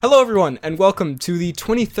Hello, everyone, and welcome to the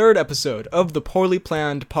 23rd episode of the Poorly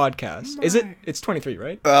Planned Podcast. Is it? It's 23,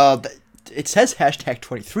 right? It says hashtag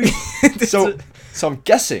 23. so I'm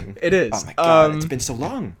guessing. It is. Oh my god, it's been so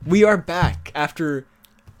long. We are back after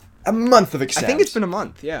a month of exams. I think it's been a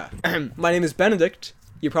month, yeah. My name is Benedict.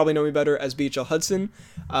 You probably know me better as BHL Hudson.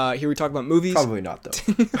 Here we talk about movies. Probably not, though.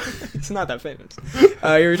 It's not that famous.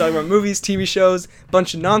 Here we talk about movies, TV shows,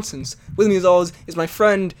 bunch of nonsense. With me, as always, is my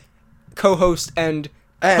friend, co-host, and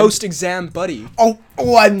post-exam buddy. Oh,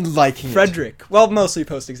 I'm liking Frederick. Well, mostly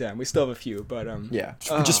post-exam. We still have a few, but yeah.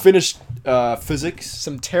 We just finished physics.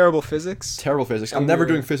 Some terrible physics. Terrible physics. I'm never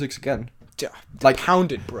doing physics again. Like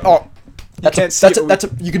pounded, bro. Oh, that's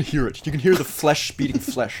you can hear it. You can hear the flesh beating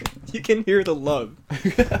flesh. You can hear the love.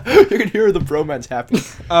 You can hear the bromance happening.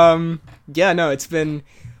 Yeah, no, it's been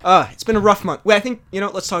a rough month. Wait, I think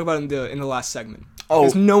let's talk about it in the last segment. Oh,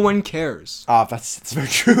 because no one cares. That's very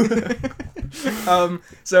true.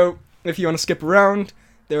 So if you want to skip around,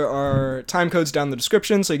 there are time codes down in the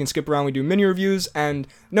description, so you can skip around. We do mini reviews, and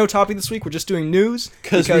no topic this week. We're just doing news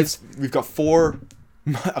because we've got 4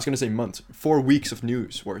 weeks of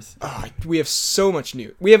news worth. We have so much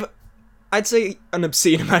news. We have, I'd say, an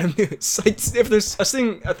obscene amount of news. Like, if there's a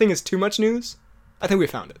thing is too much news, I think we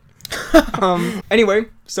found it. Anyway,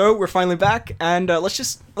 so we're finally back, and let's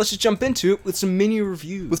just jump into it with some mini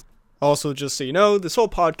reviews. Also, just so you know, this whole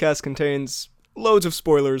podcast contains loads of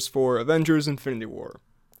spoilers for Avengers: Infinity War.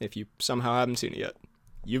 If you somehow haven't seen it yet,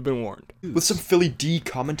 you've been warned. With some Philly D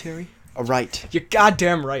commentary. All right. You're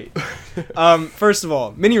goddamn right. First of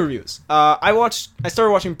all, mini reviews. I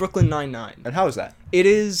started watching Brooklyn Nine-Nine. And how is that?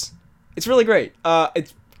 It's really great.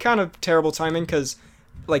 It's kind of terrible timing because,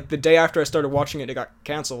 like, the day after I started watching it, it got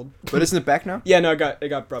canceled. But isn't it back now? Yeah, no, it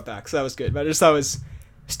got brought back, so that was good. But I just thought it's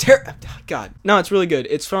terrible. God, no, it's really good.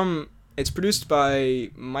 It's produced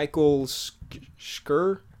by Michael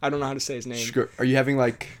Schur. I don't know how to say his name. Schur. Are you having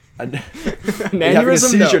like an aneurysm? A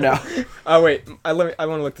seizure now? Oh wait, I want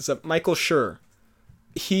to look this up. Michael Schur.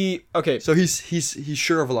 So he's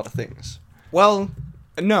sure of a lot of things. Well,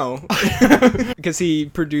 no, because he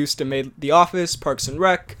produced and made The Office, Parks and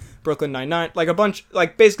Rec, Brooklyn Nine-Nine, like a bunch,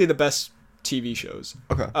 like basically the best TV shows.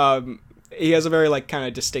 Okay. He has a very like kind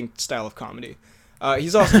of distinct style of comedy.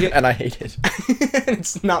 He's also and I hate it.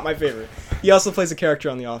 It's not my favorite. He also plays a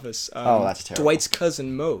character on The Office. That's terrible. Dwight's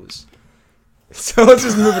cousin Mose. So let's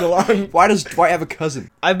just move it along. Why does Dwight have a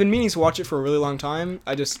cousin? I've been meaning to watch it for a really long time.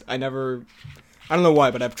 I don't know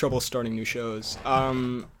why, but I have trouble starting new shows.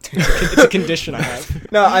 It's a condition I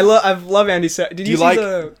have. No, I love Andy. Do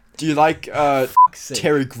you like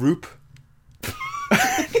Terry Group?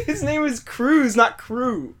 His name is Cruz, not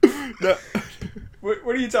Crew. No. What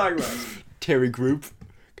are you talking about? Terry Group,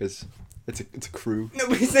 because it's a crew. No,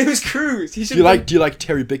 but his name is Cruz. He should. Do you like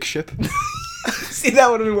Terry Big Ship? See, that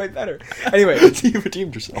would have been way better. Anyway, you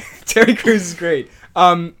redeemed yourself. Terry Crews is great.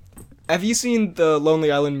 Have you seen the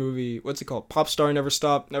Lonely Island movie? What's it called? Pop Star Never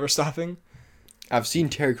Stopping? I've seen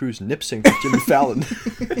Terry Crews nip sync with Jimmy Fallon.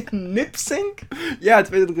 Nip sync? Yeah, it's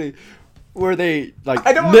basically where they like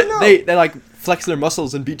I don't know. They like flex their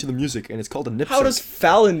muscles and beat to the music, and it's called a nip sync. How does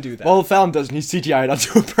Fallon do that? Well, Fallon doesn't. He's CGI'd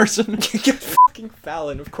onto a person. Fucking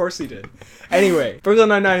Fallon, of course he did. Anyway, Brooklyn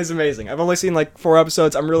Nine-Nine is amazing. I've only seen like 4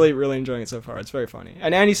 episodes. I'm really, really enjoying it so far. It's very funny.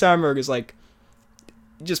 And Andy Samberg is like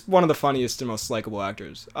just one of the funniest and most likable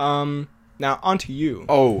actors. Now on to you.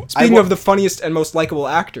 Oh, speaking of the funniest and most likable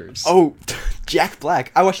actors. Oh, Jack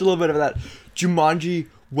Black. I watched a little bit of that. Jumanji: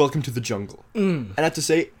 Welcome to the Jungle. And I have to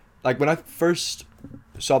say, like, when I first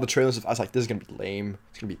saw the trailers, I was like, this is gonna be lame.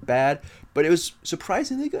 It's gonna be bad. But it was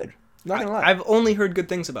surprisingly good. Not gonna lie. I've only heard good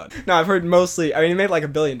things about it. No, I've heard mostly. I mean, it made like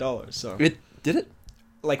 $1 billion. So it did it.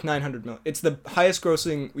 Like 900 million. It's the highest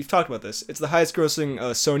grossing. We've talked about this. It's the highest grossing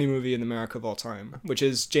Sony movie in America of all time, which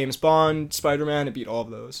is James Bond, Spider-Man. It beat all of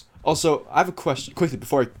those. Also, I have a question quickly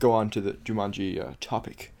before I go on to the Jumanji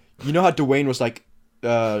topic. You know how Dwayne was like,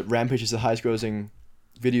 Rampage is the highest grossing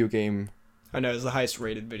video game. I know, it's the highest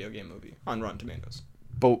rated video game movie on Rotten Tomatoes.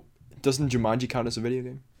 But doesn't Jumanji count as a video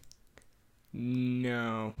game?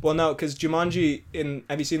 No. Well, no, because Jumanji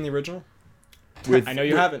have you seen the original? I know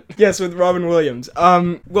you haven't. Yes, with Robin Williams.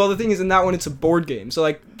 Well, the thing is, in that one, it's a board game. So,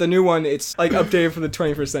 like, the new one, it's, like, updated for the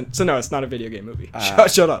 21st century. So, no, it's not a video game movie.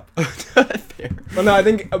 Shut up. Fair. Well, no, I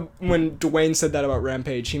think when Dwayne said that about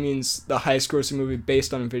Rampage, he means the highest grossing movie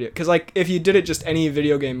based on a video. Because, like, if you did it just any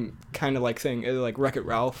video game kind of, like, thing, like Wreck-It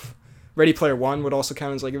Ralph, Ready Player One would also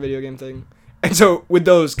count as, like, a video game thing. And so, with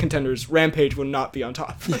those contenders, Rampage will not be on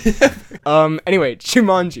top. Anyway,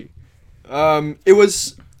 Jumanji. It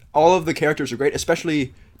was... All of the characters are great,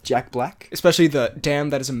 especially Jack Black. Especially the damn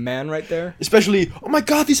that is a man right there. Especially, oh my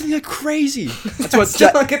god, these things are crazy. That's what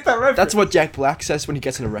Still don't get that reference. That's what Jack Black says when he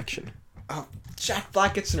gets an erection. Oh, Jack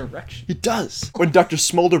Black gets an erection. He does. When Dr.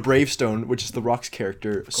 Smolder Bravestone, which is The Rock's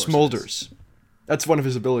character, smolders. That's one of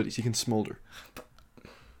his abilities. He can smolder.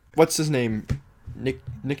 What's his name? Nick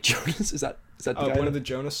Jonas? Is that the guy? One of the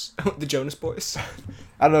Jonas boys.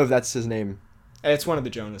 I don't know if that's his name. It's one of the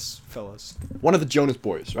Jonas fellas. One of the Jonas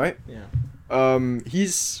boys, right? Yeah.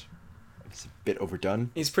 He's a bit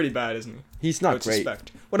overdone. He's pretty bad, isn't he? He's not great.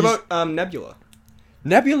 What about Nebula?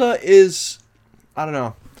 Nebula is, I don't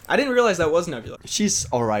know. I didn't realize that was Nebula. She's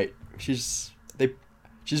all right. She's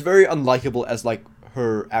very unlikable as like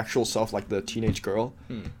her actual self, like the teenage girl.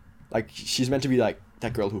 Like she's meant to be like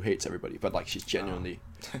that girl who hates everybody, but like she's genuinely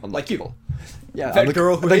unlikable. Like you. Yeah, that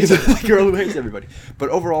girl who hates the girl who hates everybody. But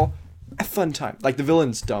overall, a fun time. Like the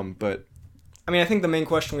villain's dumb, but I mean, I think the main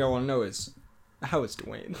question we all want to know is, how is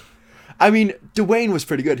Dwayne? I mean, Dwayne was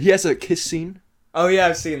pretty good. He has a kiss scene. Oh yeah,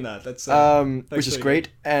 I've seen that. That's which is great,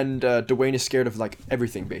 and Dwayne is scared of like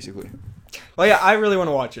everything basically. Well, yeah, I really want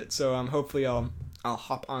to watch it, so hopefully I'll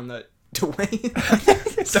hop on that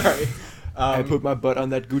Dwayne. Sorry, I put my butt on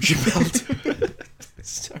that Gucci belt.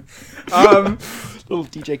 Little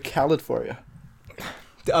DJ Khaled for you.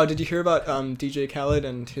 Did you hear about DJ Khaled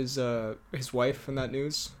and his wife in that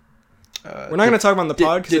news? We're not going to talk about it on the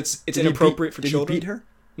pod because it's inappropriate for children. Did he beat her?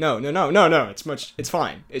 No. It's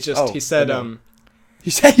fine. It's just he said he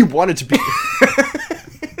said he wanted to beat her.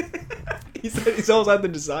 He said he's always had the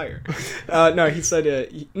desire. No, he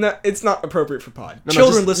said no, it's not appropriate for pod. No,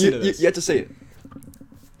 children listen to this. You have to say it.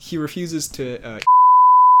 He refuses to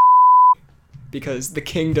because the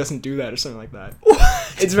king doesn't do that or something like that.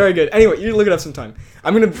 What? It's very good. Anyway, you look it up sometime.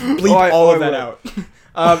 I'm gonna bleep all of that out.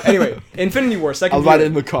 Anyway, Infinity War, second. I'll write it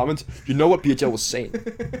in the comments. You know what BHL was saying.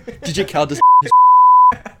 DJ Khaled does.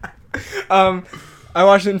 I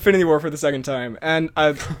watched Infinity War for the second time, and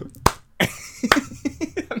I'm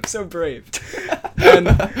so brave. And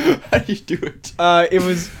how do you do it? I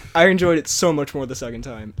enjoyed it so much more the second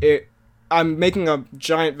time. I'm making a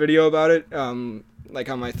giant video about it. Like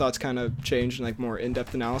how my thoughts kind of changed and like more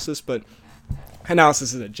in-depth analysis, but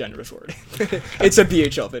analysis is a generous word. It's a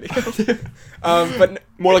BHL video. But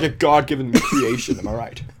more like a God-given creation, am I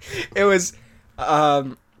right? It was,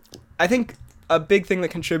 I think a big thing that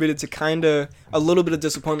contributed to kind of a little bit of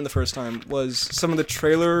disappointment the first time was some of the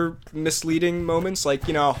trailer misleading moments, like,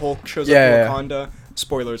 you know, how Hulk shows up in Wakanda.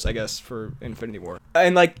 Spoilers, I guess, for Infinity War.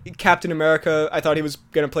 And, like, Captain America, I thought he was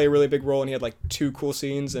going to play a really big role, and he had, like, 2 cool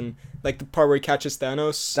scenes, and, like, the part where he catches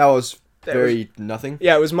Thanos. That was nothing.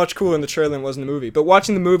 Yeah, it was much cooler in the trailer than it was in the movie. But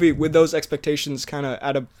watching the movie with those expectations kind of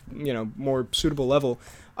at a, you know, more suitable level,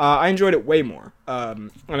 I enjoyed it way more.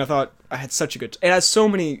 And I thought I had such a good... It has so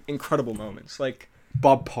many incredible moments. Like...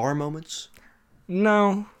 Bob Parr moments?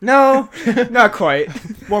 No, not quite.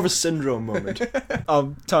 More of a syndrome moment.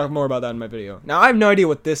 I'll talk more about that in my video. Now, I have no idea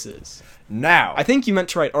what this is. Now. I think you meant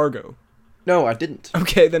to write Argo. No, I didn't.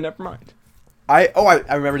 Okay, then never mind. I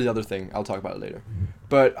remember the other thing. I'll talk about it later.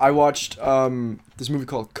 But I watched this movie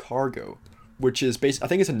called Cargo, which is I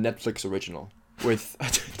think it's a Netflix original with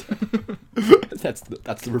that's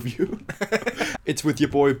the review. It's with your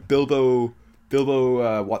boy Bilbo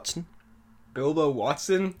Watson. Bilbo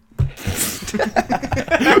Watson?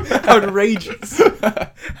 Outrageous.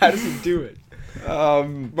 How does he do it?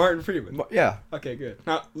 Martin Freeman. Yeah. Okay, good.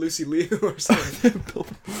 Not Lucy Liu or something.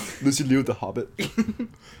 Lucy Liu the Hobbit.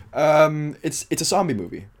 It's a zombie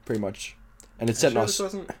movie, pretty much, and it's set in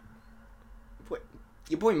Australia. Wait,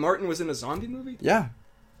 your boy Martin was in a zombie movie? Yeah.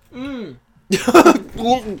 But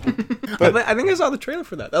I think I saw the trailer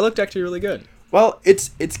for that. That looked actually really good. Well, it's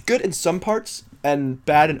good in some parts and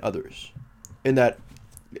bad in others. In that,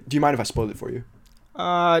 do you mind if I spoil it for you?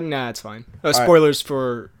 Nah, it's fine. Spoilers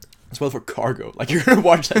for... Spoil for Cargo. Like, you're gonna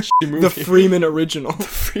watch that shitty movie. The Freeman original. The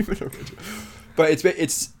Freeman original. But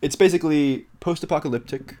it's basically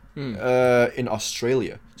post-apocalyptic in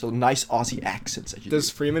Australia. So nice Aussie accents.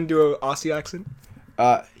 Does Freeman do an Aussie accent?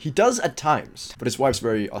 He does at times, but his wife's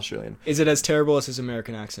very Australian. Is it as terrible as his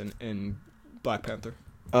American accent in Black Panther?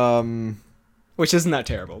 Which isn't that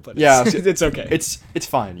terrible, but yeah, it's okay. It's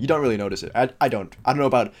fine. You don't really notice it. I don't know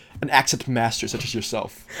about an accent master such as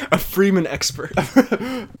yourself. A Freeman expert.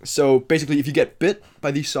 So basically, if you get bit by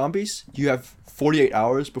these zombies, you have 48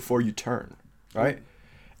 hours before you turn, right?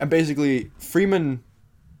 And basically, Freeman,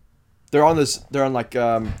 they're on like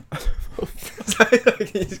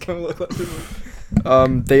He's gonna look like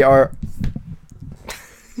they are.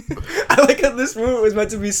 I like how this movement was meant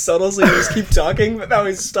to be subtle, so you just keep talking, but now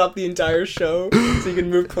he's stopped the entire show so you can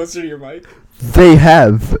move closer to your mic. They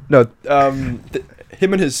have no.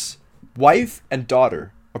 him and his wife and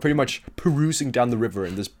daughter are pretty much perusing down the river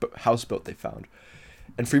in this houseboat they found.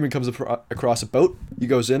 And Freeman comes across a boat. He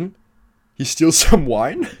goes in. He steals some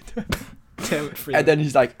wine. Damn it, Freeman. And then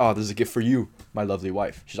he's like, oh, this is a gift for you, my lovely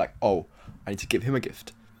wife. She's like, oh, I need to give him a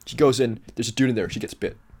gift. She goes in. There's a dude in there. She gets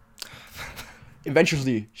bit.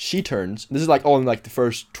 Eventually, she turns. This is like all in like the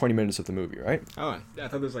first 20 minutes of the movie, right? Oh, I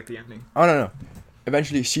thought it was like the ending. Oh, no.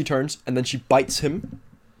 Eventually, she turns, and then she bites him,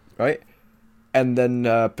 right? And then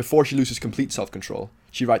before she loses complete self-control,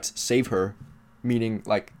 she writes, save her, meaning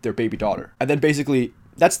like their baby daughter. And then basically,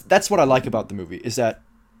 that's what I like about the movie, is that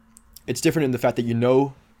it's different in the fact that you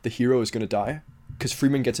know the hero is going to die, because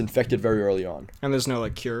Freeman gets infected very early on. And there's no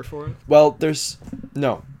like cure for it? Well,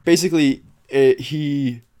 no. Basically,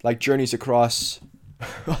 he like journeys across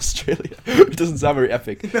Australia. It doesn't sound very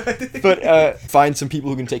epic. But finds some people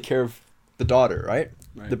who can take care of the daughter, right?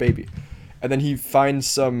 The baby. And then he finds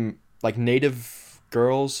some like native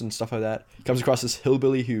girls and stuff like that. He comes across this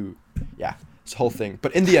hillbilly who, this whole thing.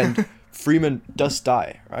 But in the end, Freeman does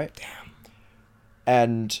die, right? Damn.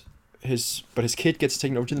 And his kid gets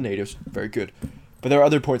taken over to the natives. Very good. But there are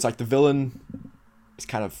other points, like the villain is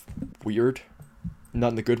kind of weird. Not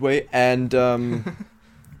in the good way. And in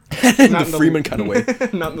the Freeman kind of way.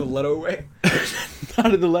 Not in the Leto way.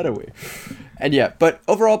 Not in the Leto way. And yeah, but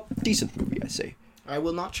overall, decent movie, I say. I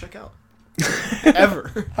will not check out.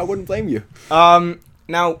 Ever. I wouldn't blame you.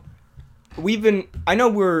 Now, I know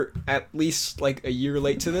we're at least like a year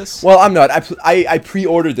late to this. Well, I'm not. I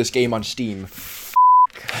pre-ordered this game on Steam.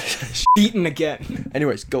 Beaten again.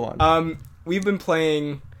 Anyways, go on. We've been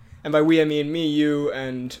playing, and by we I mean me, you,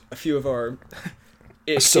 and a few of our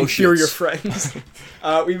inferior friends.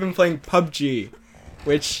 We've been playing PUBG,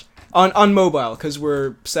 which on mobile, because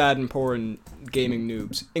we're sad and poor and gaming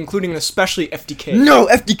noobs, including especially FDK. No,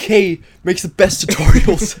 FDK makes the best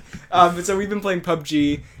tutorials. But so we've been playing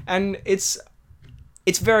PUBG, and it's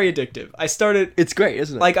very addictive. I started. It's great,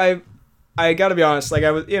 isn't it? Like I gotta be honest. Like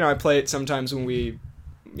I play it sometimes when we,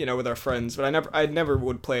 with our friends, but I never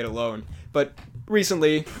would play it alone. But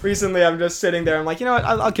recently I'm just sitting there. I'm like, you know what?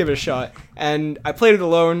 I'll give it a shot. And I played it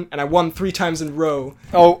alone, and I won 3 times in a row.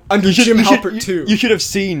 Oh, under Jim Halpert too. You should have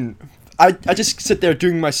seen. I just sit there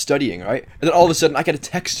doing my studying, right? And then all of a sudden, I get a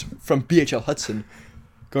text from BHL Hudson.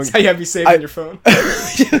 Going, that's how you have you saved on your phone.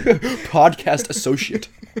 Podcast associate.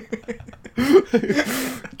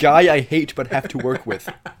 Guy I hate but have to work with.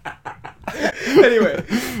 Anyway,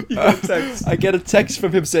 you get a text. I get a text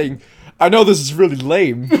from him saying, I know this is really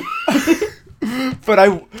lame, but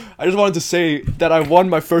I just wanted to say that I won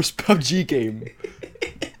my first PUBG game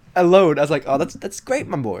alone. I was like, oh, that's great,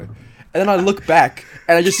 my boy. And then I look back,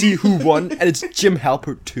 and I just see who won, and it's Jim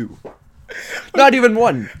Halpert too. Not even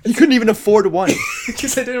one. You couldn't even afford one.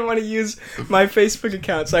 Because I didn't want to use my Facebook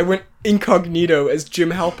account, so I went incognito as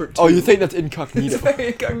Jim Halpert too. Oh, you think that's incognito? It's very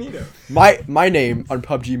incognito. My name on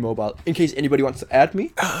PUBG Mobile, in case anybody wants to add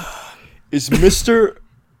me, is Mr.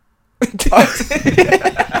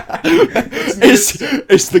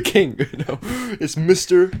 It's the king. No, it's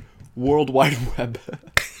Mr. World Wide Web.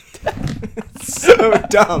 So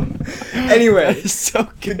dumb. Anyway, so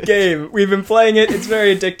good game. We've been playing it. It's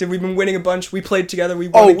very addictive. We've been winning a bunch. We played together. We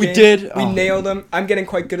won a game. We did. We nailed them. I'm getting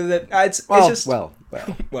quite good at it. It's just well.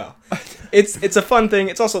 It's a fun thing.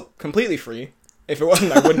 It's also completely free. If it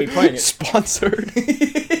wasn't, I wouldn't be playing it. Sponsored.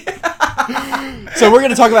 So we're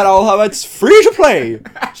gonna talk about how it's free to play.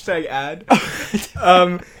 Hashtag ad.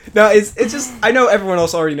 No, it's just, I know everyone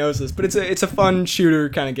else already knows this, but it's a fun shooter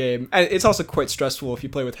kind of game, and it's also quite stressful if you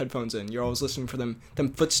play with headphones in. You're always listening for them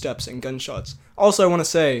footsteps and gunshots. Also, I want to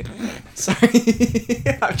say, sorry,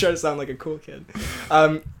 I'm trying to sound like a cool kid.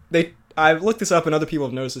 I've looked this up, and other people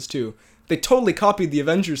have noticed this too. They totally copied the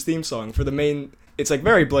Avengers theme song for the main. It's like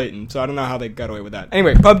very blatant, so I don't know how they got away with that.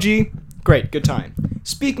 Anyway, PUBG, great, good time.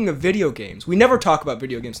 Speaking of video games, we never talk about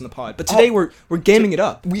video games in the pod, but today we're gaming it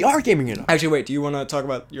up. We are gaming it up. Actually, wait, do you want to talk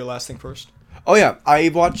about your last thing first? Oh yeah, I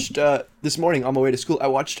watched this morning on my way to school. I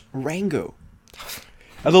watched Rango,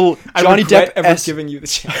 a little Johnny Depp ever giving you the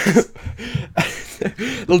chance.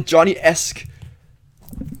 Little Johnny-esque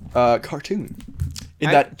cartoon,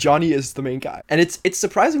 that Johnny is the main guy, and it's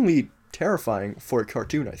surprisingly terrifying for a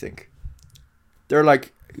cartoon. I think they're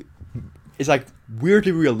like, it's like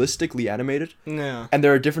weirdly realistically animated. Yeah. And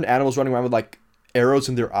there are different animals running around with like arrows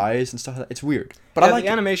in their eyes and stuff like that. It's weird. But yeah, I like the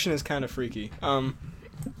animation is kind of freaky. I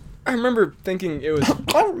remember thinking it was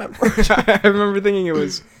I remember. I remember thinking it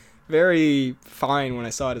was very fine when I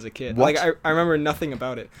saw it as a kid. What? Like I remember nothing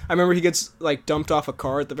about it. I remember he gets like dumped off a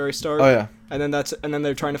car at the very start. Oh yeah. And then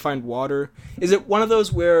they're trying to find water. Is it one of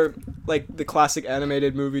those where like the classic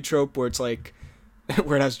animated movie trope where it's like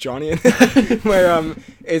where it has Johnny in it, where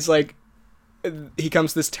it's like he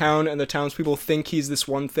comes to this town and the townspeople think he's this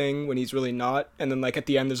one thing when he's really not, and then like at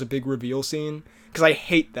the end there's a big reveal scene. Because I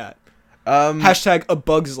hate that. Hashtag A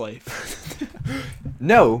Bug's Life.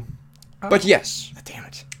 No, but yes. Damn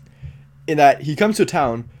it. In that he comes to a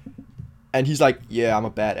town, and he's like, "Yeah, I'm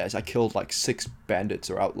a badass. I killed like 6 bandits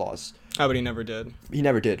or outlaws." Oh, but he never did. He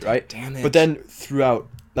never did, right? Damn it. But then throughout,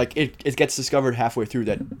 like it gets discovered halfway through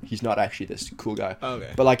that he's not actually this cool guy.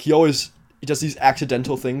 Okay. But like he does these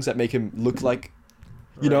accidental things that make him look like,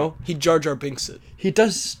 you know, He Jar Jar Binks it. he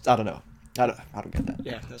does. I don't know. I don't get that.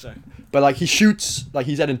 Yeah, that's right. But like he shoots, like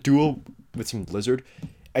he's at a duel with some lizard,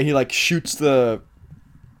 and he like he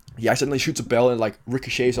accidentally shoots a bell and like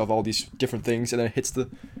ricochets off all these different things, and then it hits the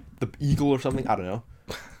eagle or something. I don't know.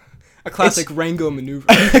 A classic Rango maneuver.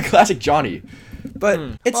 Classic Johnny. But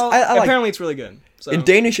it's well, I like, apparently it's really good. So. in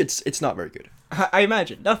Danish it's not very good. I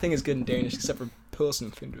imagine nothing is good in Danish except for pilsen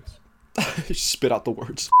and findus. Spit out the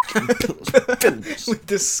words. With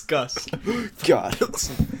disgust. God.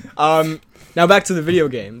 Now back to the video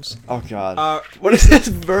games. Oh God. What is this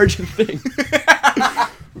virgin thing?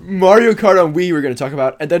 Mario Kart on Wii we're going to talk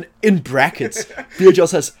about, and then in brackets, BHL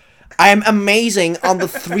says, "I am amazing on the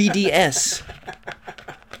 3DS."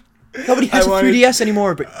 Nobody has a 3DS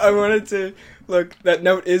anymore, but I wanted to look. That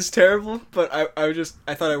note is terrible, but I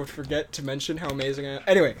thought I would forget to mention how amazing I am.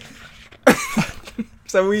 Anyway,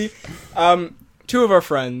 so we, 2 of our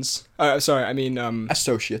friends.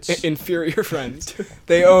 associates. Inferior friends.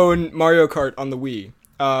 They own Mario Kart on the Wii.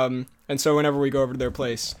 And so whenever we go over to their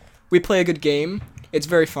place, we play a good game. It's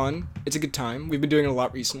very fun. It's a good time. We've been doing it a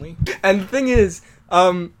lot recently. And the thing is,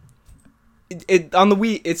 on the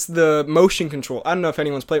Wii, it's the motion control. I don't know if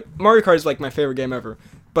anyone's played. Mario Kart is like my favorite game ever.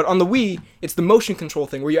 But on the Wii, it's the motion control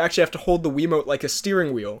thing where you actually have to hold the Wiimote like a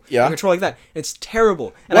steering wheel. Yeah. And control like that. And it's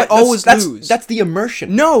terrible. And I always lose. That's the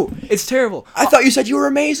immersion. No, it's terrible. I thought you said you were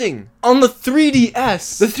amazing. On the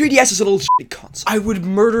 3DS. The 3DS is a little shitty console. I would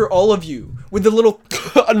murder all of you with the little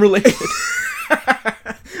Unrelated.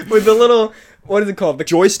 with the little, what is it called? The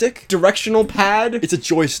Joystick? directional pad? It's a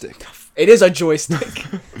joystick. It is a joystick.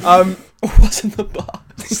 What's in the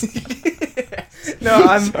box? No,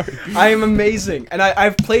 I am amazing. And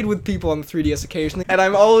I've played with people on the 3DS occasionally, and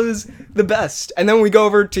I'm always the best. And then we go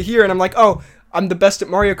over to here, and I'm like, oh, I'm the best at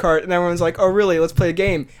Mario Kart. And everyone's like, oh, really? Let's play a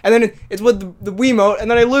game. And then it's with the Wiimote,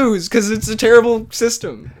 and then I lose, because it's a terrible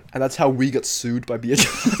system. And that's how we got sued by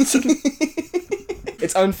BHL.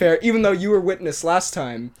 It's unfair, even though you were witness last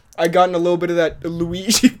time. I got in a little bit of that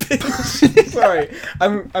Luigi binge. Sorry,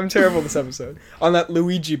 I'm terrible this episode. On that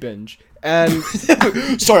Luigi binge. And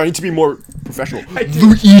sorry, I need to be more professional.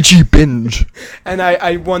 Luigi binge. And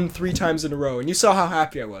I won 3 times in a row, and you saw how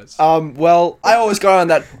happy I was. Well, I always got on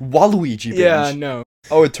that Waluigi binge. Yeah, no.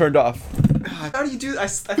 Oh, it turned off. How do you do that? I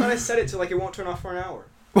thought I set it to like it won't turn off for an hour.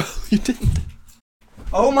 Well, you didn't.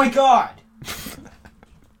 Oh my God.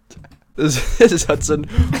 This is Hudson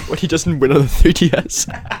when he doesn't win on the 3DS.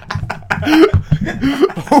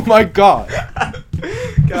 Oh my God.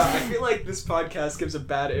 God, I feel like this podcast gives a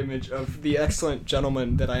bad image of the excellent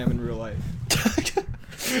gentleman that I am in real life.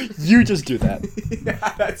 You just do that.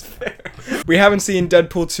 Yeah, that's fair. We haven't seen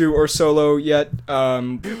Deadpool 2 or Solo yet.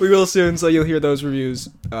 We will soon, so you'll hear those reviews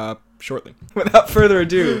shortly. Without further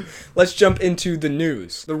ado, let's jump into the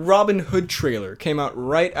news. The Robin Hood trailer came out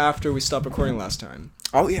right after we stopped recording last time.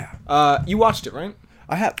 Oh, yeah. You watched it, right?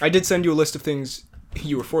 I have. I did send you a list of things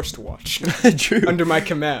you were forced to watch. True. Under my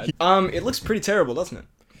command. It looks pretty terrible, doesn't it?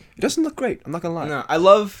 It doesn't look great. I'm not gonna lie. No, I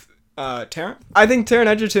love Taron. I think Taron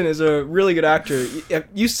Egerton is a really good actor.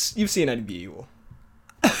 You've seen Eddie B. Evil.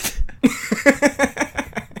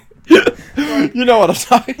 You know what I'm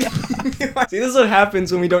talking about. See, this is what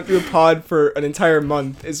happens when we don't do a pod for an entire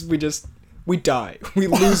month, is we die. We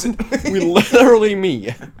lose it. We literally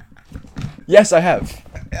me. Yes, I have.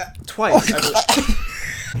 Twice.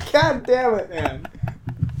 God damn it, man.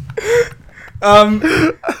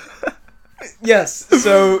 Yes,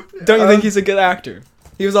 so don't you think he's a good actor?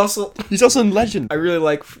 He's also in Legend. I really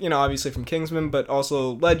like, obviously from Kingsman, but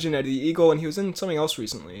also Legend, Eddie the Eagle, and he was in something else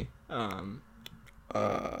recently.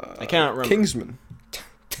 I cannot remember. Kingsman.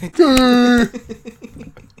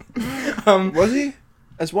 Was he?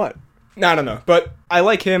 As what? No, I don't know. But I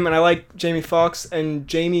like him, and I like Jamie Foxx, and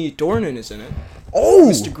Jamie Dornan is in it. Oh!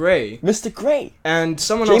 Mr. Grey. Mr. Grey. And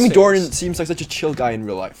someone else. Jamie Dornan seems like such a chill guy in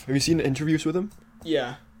real life. Have you seen interviews with him?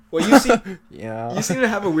 Yeah. Well, you seem yeah. You seem to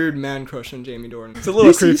have a weird man crush on Jamie Dornan. It's a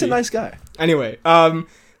little creepy. He's a nice guy. Anyway,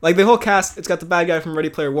 like the whole cast, it's got the bad guy from Ready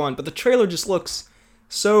Player One, but the trailer just looks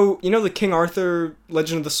so. You know the King Arthur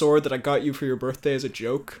Legend of the Sword that I got you for your birthday as a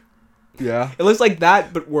joke? Yeah. It looks like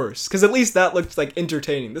that, but worse. Because at least that looks like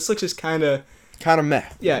entertaining. This looks just kind of meh.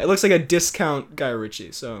 Yeah, it looks like a discount Guy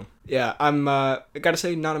Ritchie. So yeah, I'm I gotta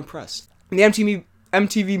say not impressed. The MTV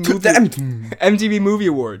Movie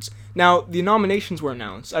Awards. Now the nominations were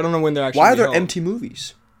announced. I don't know when they're actually. Why are there held. empty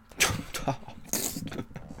movies?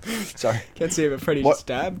 Sorry. Can't say it, but Freddie What? just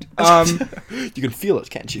stabbed. You can feel it,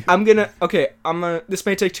 can't you? This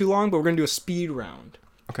may take too long, but we're gonna do a speed round.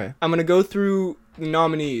 Okay. I'm gonna go through the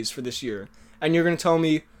nominees for this year, and you're gonna tell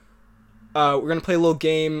me. We're gonna play a little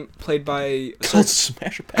game played by Called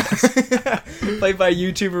Smash or Pass. played by a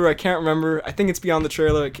YouTuber. I can't remember. I think it's beyond the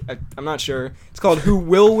trailer. I'm not sure. It's called Who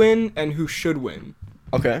Will Win and Who Should Win.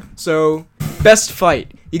 Okay. So, best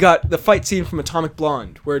fight. You got the fight scene from Atomic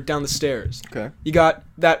Blonde, where down the stairs. Okay. You got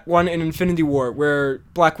that one in Infinity War, where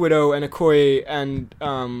Black Widow and Okoye and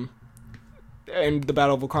the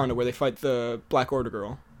Battle of Wakanda, where they fight the Black Order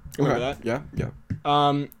girl. Remember that? Yeah.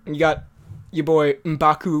 You got your boy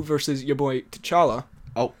M'Baku versus your boy T'Challa.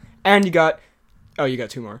 Oh. And you got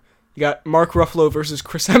two more. You got Mark Ruffalo versus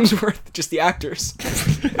Chris Hemsworth, just the actors.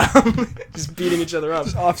 Just beating each other up.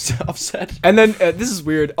 Just offset. And then, this is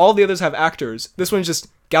weird, all the others have actors. This one's just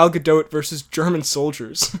Gal Gadot versus German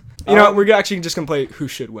soldiers. You know what, we're actually just going to play Who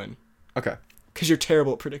Should Win. Okay. Because you're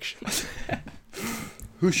terrible at predictions.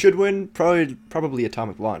 Who should win? Probably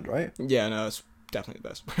Atomic Blonde, right? Yeah, no, that's definitely the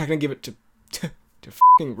best. We're not going to give it to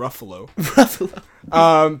fucking Ruffalo.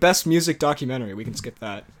 Best music documentary, we can skip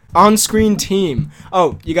that. On-screen team.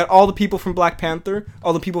 Oh, you got all the people from Black Panther,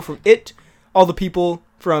 all the people from It, all the people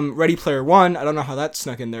from Ready Player One, I don't know how that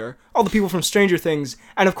snuck in there, all the people from Stranger Things,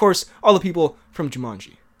 and of course, all the people from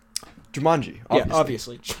Jumanji. Jumanji, obviously. Yeah,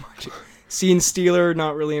 obviously, Jumanji. Scene stealer,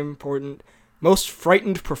 not really important. Most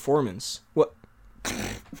frightened performance. What?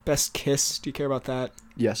 Best kiss, do you care about that?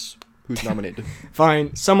 Yes. Who's nominated?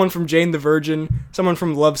 Fine. Someone from Jane the Virgin, someone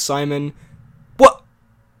from Love, Simon. What?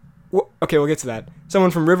 Okay, we'll get to that.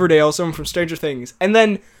 Someone from Riverdale, someone from Stranger Things, and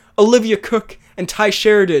then Olivia Cook and Ty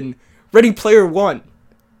Sheridan, Ready Player One.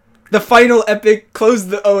 The final epic close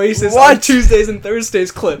the Oasis on Tuesdays and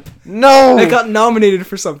Thursdays clip. No! They got nominated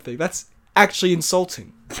for something. That's actually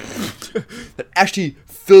insulting. That actually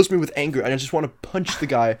fills me with anger, and I just want to punch the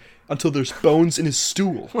guy until there's bones in his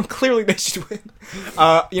stool. Well, clearly they should win.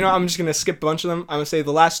 I'm just going to skip a bunch of them. I'm going to say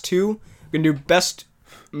the last two. We're going to do Best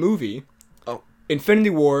Movie. Oh.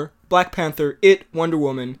 Infinity War, Black Panther, It, Wonder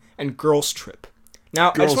Woman, and Girls Trip.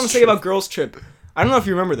 Now, I just want to say about Girls Trip, I don't know if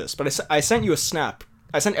you remember this, but I sent you a snap.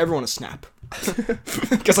 I sent everyone a snap.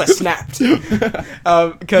 Because I snapped.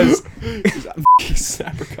 Because...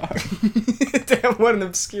 Snapper car. Damn, what an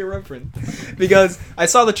obscure reference. Because I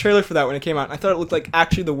saw the trailer for that when it came out, and I thought it looked like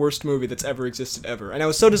actually the worst movie that's ever existed ever. And I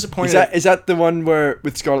was so disappointed. Is that the one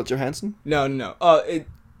with Scarlett Johansson? No. No.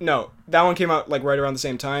 That one came out like right around the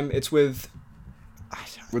same time. It's with...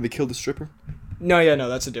 Where they killed the stripper? No,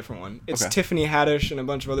 that's a different one. It's Okay. Tiffany Haddish and a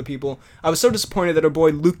bunch of other people. I was so disappointed that our boy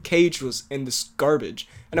Luke Cage was in this garbage.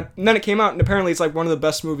 And then it came out, and apparently it's like one of the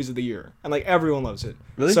best movies of the year. And like everyone loves it.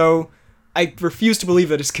 Really? So I refuse to believe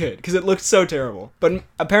that it's good, because it looked so terrible. But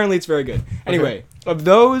apparently it's very good. Anyway, Of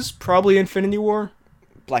those, probably Infinity War.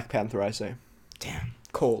 Black Panther, I say. Damn,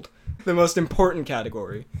 cold. The most important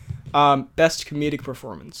category. Best comedic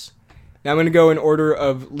performance. Now I'm going to go in order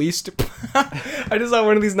of least... I just saw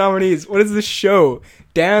one of these nominees. What is this show?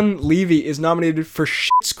 Dan Levy is nominated for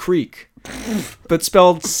Schitt's Creek, but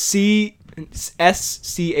spelled SCHITTS.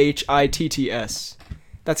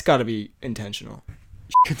 That's got to be intentional.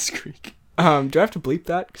 Schitt's Creek. Do I have to bleep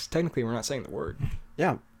that? Because technically we're not saying the word.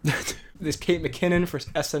 Yeah. There's Kate McKinnon for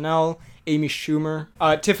SNL, Amy Schumer,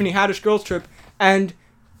 Tiffany Haddish Girls Trip, and...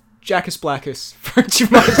 Jackus Blackus for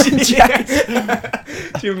Jumanji.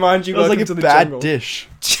 Jumanji, That was welcome like to a the bad jungle. dish.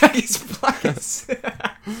 Jackus Blackus.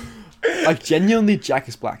 Like, genuinely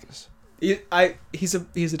Jackus Blackus. He's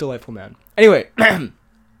a delightful man. Anyway,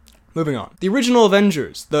 moving on. The original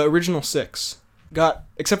Avengers, the original 6, got,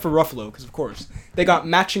 except for Ruffalo, because of course, they got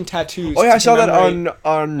matching tattoos. Oh yeah, I saw that commemorate-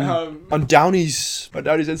 on Downey's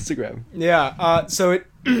Instagram. Yeah, so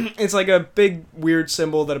it's like a big weird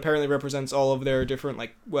symbol that apparently represents all of their different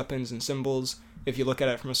like weapons and symbols if you look at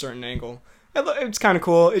it from a certain angle. It's kind of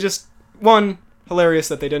cool. It's just hilarious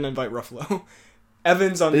that they didn't invite Ruffalo.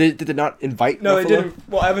 Evans on Did they not invite No, Ruffalo? they didn't.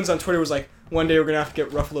 Well, Evans on Twitter was like, one day we're going to have to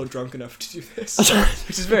get Ruffalo drunk enough to do this.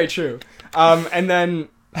 Which is very true. And then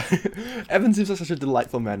Evans seems like such a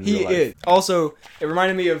delightful man in he real life. is. Also, it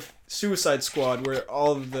reminded me of Suicide Squad, where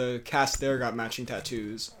all of the cast there got matching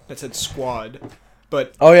tattoos that said Squad.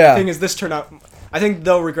 But Oh yeah. the thing is, this turned out... I think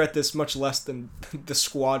they'll regret this much less than the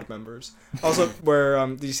Squad members. Also, where...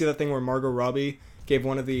 did you see that thing where Margot Robbie gave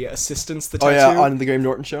one of the assistants the tattoo? Oh yeah, on the Graham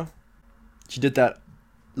Norton show? She did that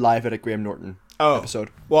live at a Graham Norton episode.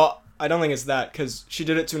 Well, I don't think it's that, because she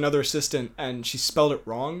did it to another assistant, and she spelled it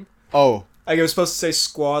wrong. Oh. Like, it was supposed to say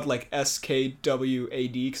squad, like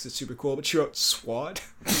S-K-W-A-D, because it's super cool, but she wrote swad.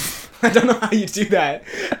 I don't know how you do that,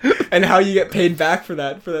 and how you get paid back for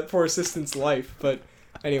that poor assistant's life, but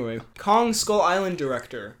anyway. Kong Skull Island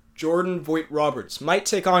director Jordan Voight Roberts might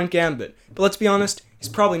take on Gambit, but let's be honest, he's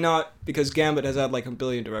probably not, because Gambit has had like a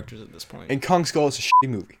billion directors at this point. And Kong Skull is a shitty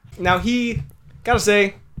movie. Now gotta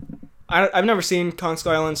say, I've never seen Kong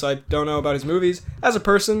Skull Island, so I don't know about his movies. As a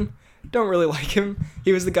person, don't really like him.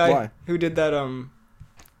 He was the guy who did that,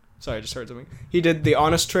 sorry, I just heard something. He did the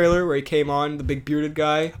Honest trailer where he came on, the big bearded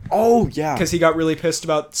guy. Oh, yeah. Because he got really pissed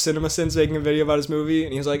about CinemaSins making a video about his movie,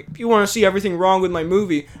 and he was like, if you want to see everything wrong with my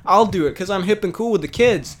movie, I'll do it, because I'm hip and cool with the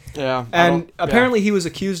kids. Yeah. And apparently he was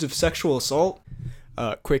accused of sexual assault.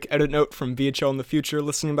 Quick edit note from VHL in the future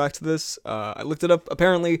listening back to this. I looked it up.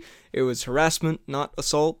 Apparently it was harassment, not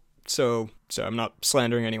assault. So I'm not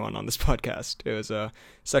slandering anyone on this podcast. It was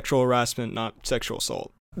sexual harassment, not sexual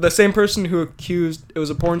assault. The same person it was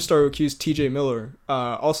a porn star who accused TJ Miller,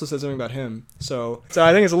 also said something about him. So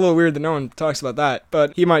I think it's a little weird that no one talks about that,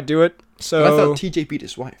 but he might do it. So but I thought TJ beat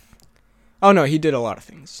his wife. Oh no, he did a lot of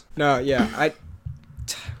things. No, yeah,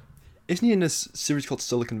 Isn't he in this series called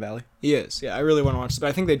Silicon Valley? He is, yeah, I really want to watch it, but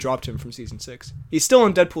I think they dropped him from season 6. He's still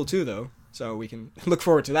in Deadpool 2, though, so we can look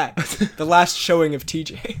forward to that. The last showing of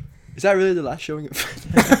TJ. Is that really the last showing of...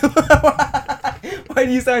 Why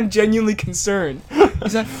do you sound genuinely concerned?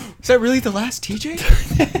 Is that really the last TJ?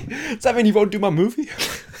 Does that mean he won't do my movie?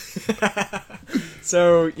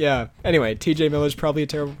 So, yeah. Anyway, TJ Miller's probably a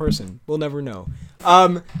terrible person. We'll never know.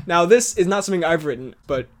 Now, this is not something I've written,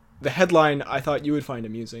 but the headline I thought you would find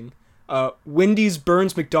amusing. Wendy's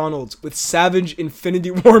burns McDonald's with savage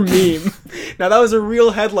Infinity War meme. Now, that was a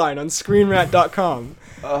real headline on ScreenRant.com.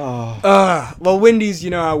 Well, Wendy's, you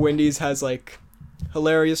know how Wendy's has, like,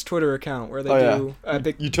 hilarious Twitter account where they do...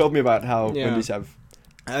 You told me about how Wendy's have...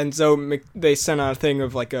 And so they sent out a thing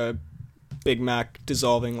of, like, a Big Mac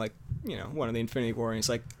dissolving, like, you know, one of the Infinity War, and it's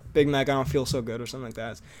like, Big Mac, I don't feel so good, or something like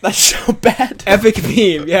that. That's so bad. Epic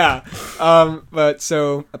meme, yeah. But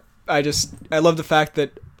so, I love the fact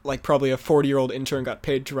that, like, probably a 40-year-old intern got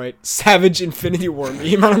paid to write Savage Infinity War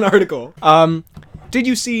meme on an article. Did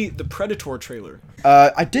you see the Predator trailer?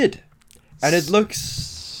 I did. And it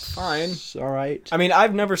looks... fine. Alright. I mean,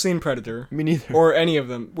 I've never seen Predator. Me neither. Or any of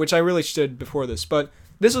them, which I really should before this. But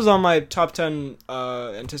this was on my top 10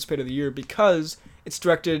 anticipated of the year because it's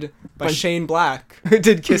directed by Shane Black, who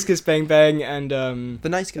did Kiss Kiss Bang Bang and... The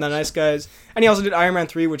Nice Guys. And he also did Iron Man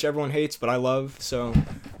 3, which everyone hates, but I love. So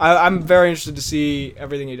I'm very interested to see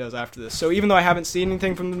everything he does after this. So even though I haven't seen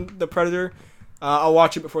anything from the Predator, I'll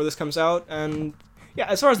watch it before this comes out. And yeah,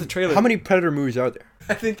 as far as the trailer... How many Predator movies are there?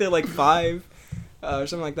 I think they're like 5 or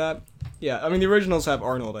something like that. Yeah, I mean, the originals have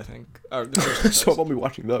Arnold, I think. So I'll be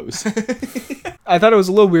watching those. I thought it was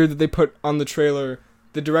a little weird that they put on the trailer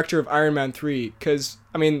the director of Iron Man 3, because,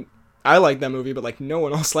 I mean, I like that movie, but, like, no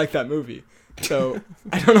one else liked that movie. So,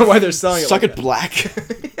 I don't know why they're selling it Suck like it, Black.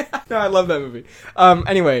 Yeah. No, I love that movie.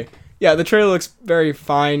 Anyway, yeah, the trailer looks very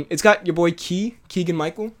fine. It's got your boy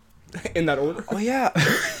Keegan-Michael, in that order. Oh, yeah.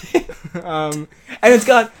 And it's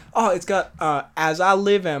got As I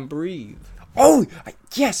Live and Breathe. Oh,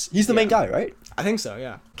 yes, he's the main guy, right? I think so,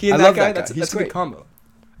 yeah. Key and I that love guy, that guy. that's a great. good combo.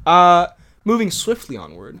 Moving swiftly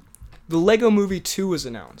onward, the Lego Movie 2 was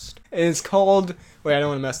announced. And it's called... Wait, I don't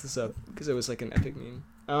want to mess this up, because it was like an epic meme.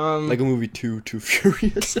 Lego Movie 2, Too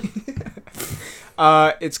Furious.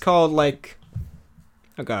 It's called, like...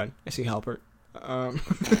 Oh god, I see Halpert.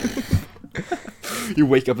 You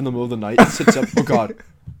wake up in the middle of the night, sits up, oh god,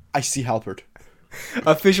 I see Halpert.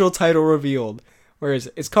 Official title revealed. Where is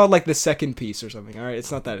it? It's called, like, The Second Piece or something, alright?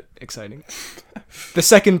 It's not that exciting. The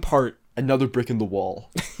Second Part. Another brick in the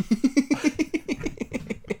wall.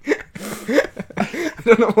 I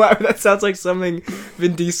don't know why, but that sounds like something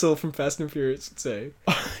Vin Diesel from Fast and Furious would say.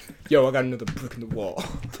 Yo, I got another brick in the wall.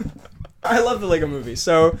 I love the Lego movie.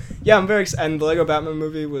 So, yeah, I'm very excited. And the Lego Batman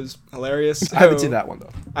movie was hilarious. So I haven't seen that one,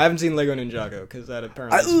 though. I haven't seen Lego Ninjago, because that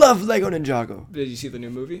apparently... I love Lego Ninjago. Did you see the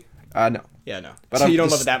new movie? No. Yeah, no. But so you don't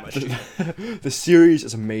love it that much. The series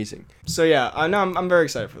is amazing. So, yeah, no, I'm very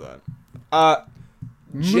excited for that.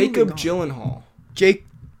 Jacob Gyllenhaal.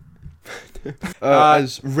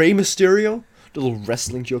 As Rey Mysterio. A little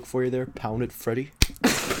wrestling joke for you there. Pound it, Freddy.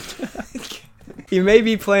 He may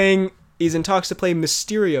be playing... He's in talks to play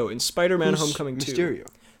Mysterio in Spider-Man Homecoming 2. Mysterio?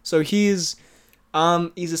 So he's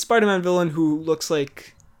a Spider-Man villain who looks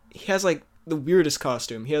like... He has, like, the weirdest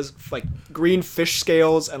costume. He has, like, green fish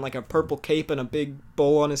scales and, like, a purple cape and a big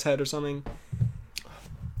bowl on his head or something.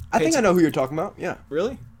 I think I know who you're talking about. Yeah.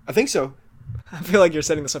 Really? I think so. I feel like you're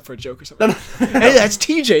setting this up for a joke or something. No. Hey, that's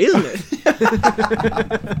TJ, isn't it?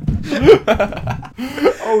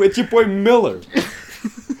 Oh, it's your boy Miller.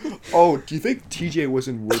 Oh, do you think TJ was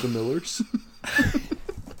in We're the Millers?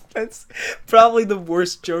 That's probably the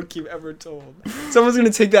worst joke you've ever told. Someone's gonna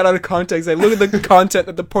take that out of context. I look at the content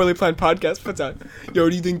that the Poorly Planned Podcast puts out. Yo,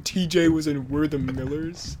 do you think TJ was in We're the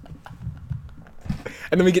Millers?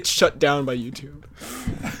 And then we get shut down by YouTube.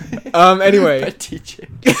 Anyway. TJ.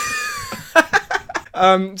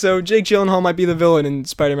 So Jake Gyllenhaal might be the villain in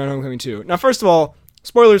Spider-Man Homecoming 2. Now, first of all,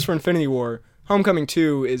 spoilers for Infinity War. Homecoming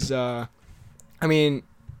 2 is, I mean,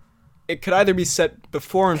 it could either be set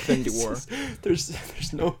before Infinity War. There's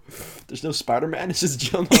no Spider-Man. It's just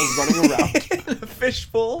Gyllenhaal running around. A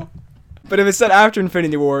fishbowl. But if it's set after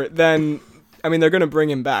Infinity War, then, I mean, they're going to bring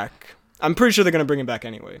him back. I'm pretty sure they're going to bring him back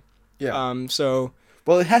anyway. Yeah. So...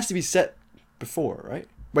 Well, it has to be set before, right?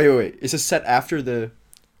 Wait. Is it set after the...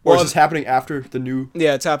 Or is this happening after the new...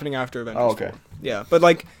 Yeah, it's happening after Avengers. Oh, okay. 4. Yeah, but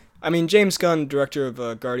like, I mean, James Gunn, director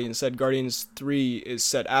of Guardians, said Guardians 3 is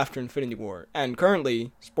set after Infinity War. And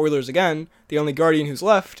currently, spoilers again, the only Guardian who's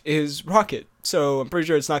left is Rocket. So I'm pretty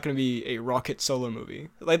sure it's not going to be a Rocket solo movie.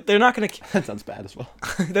 Like, they're not going to... That sounds bad as well.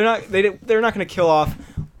 they're not going to kill off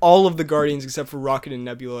all of the Guardians except for Rocket and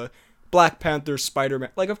Nebula. Black Panther, Spider-Man.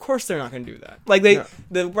 Like, of course they're not going to do that. Like,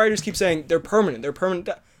 the writers keep saying they're permanent. They're permanent.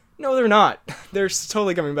 No, they're not. They're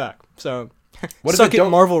totally coming back. So, what suck if they it,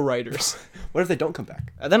 Marvel writers. What if they don't come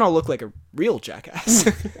back? Then I'll look like a real jackass.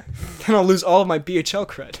 Then I'll lose all of my BHL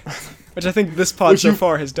cred, which I think this pod so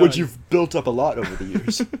far has done. Which you've built up a lot over the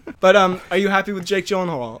years. But are you happy with Jake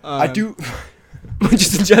Gyllenhaal? I do.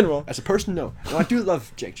 Just in general. As a person, no. No, I do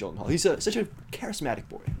love Jake Gyllenhaal. He's such a charismatic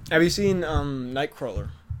boy. Have you seen Nightcrawler?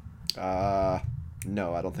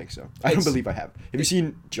 No, I don't think so. I don't believe I have. Have you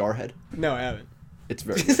seen Jarhead? No, I haven't. It's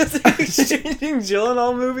very good. Exchanging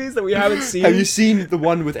Gyllenhaal movies that we haven't seen? Have you seen the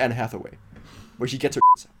one with Anne Hathaway? Where she gets her...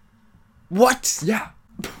 What? Yeah.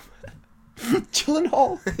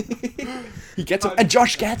 Gyllenhaal. He gets him... And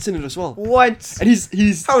Josh Gad's in it as well. What? And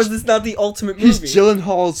he's... How is this not the ultimate movie? He's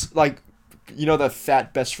Gyllenhaal's, like... You know that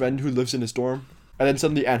fat best friend who lives in his dorm? And then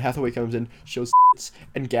suddenly Anne Hathaway comes in, shows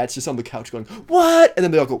and Gad's just on the couch going, "What?" And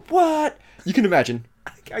then they all go, "What?" You can imagine.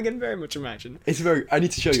 I can very much imagine. It's very... I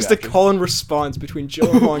need to show you. Just a call and response between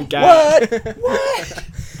Gyllenhaal and Gad.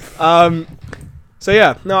 What? So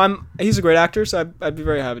yeah, no, he's a great actor, so I'd be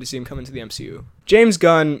very happy to see him come into the MCU. James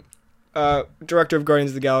Gunn, director of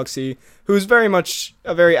Guardians of the Galaxy, who's very much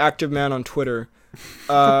a very active man on Twitter.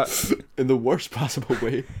 In the worst possible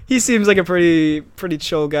way. He seems like a pretty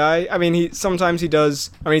chill guy. I mean, he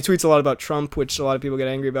tweets a lot about Trump, which a lot of people get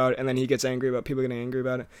angry about, and then he gets angry about people getting angry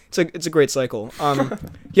about it. It's a great cycle.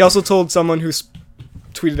 He also told someone who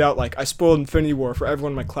tweeted out, like, "I spoiled Infinity War for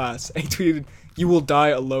everyone in my class," and he tweeted, "You will die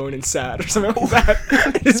alone and sad," or something like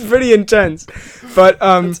that. It's pretty intense. But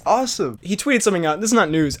that's awesome. He tweeted something out. This is not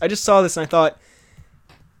news. I just saw this and I thought,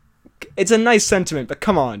 it's a nice sentiment, but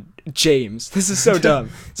come on, James, this is so dumb.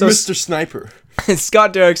 So Mr. Sniper.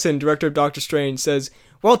 Scott Derrickson, director of Doctor Strange, says,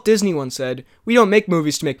 "Walt Disney once said, 'We don't make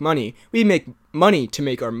movies to make money. We make money to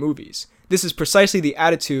make our movies.' This is precisely the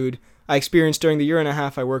attitude I experienced during the year and a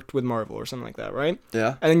half I worked with Marvel," or something like that, right?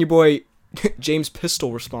 Yeah. And then your boy, James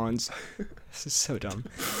Pistol, responds, "This is so dumb.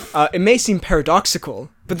 It may seem paradoxical,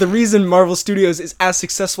 but the reason Marvel Studios is as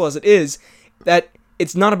successful as it is, that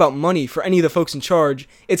it's not about money for any of the folks in charge.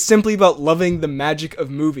 It's simply about loving the magic of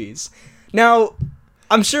movies." Now,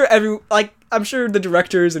 I'm sure the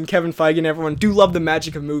directors and Kevin Feige and everyone do love the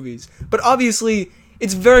magic of movies, but obviously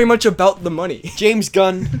it's very much about the money. James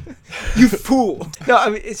Gunn, you fool. No, I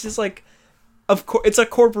mean, it's just like, of course, it's a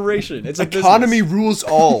corporation. It's a economy business. rules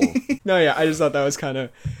all. No, yeah, I just thought that was kind of,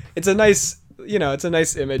 it's a nice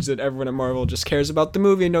image that everyone at Marvel just cares about the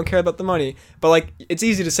movie and don't care about the money. But like, it's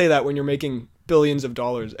easy to say that when you're making billions of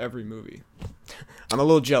dollars every movie. I'm a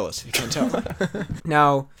little jealous, if you can't tell.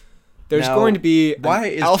 Now, there's going to be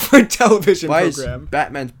an Alfred television program. Is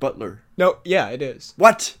Batman's butler? No, yeah, it is.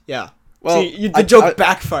 What? Yeah. Well, see, the joke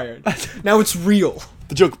backfired. Now it's real.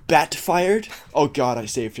 The joke backfired? Oh god, I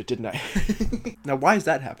saved it, didn't I? Now, why is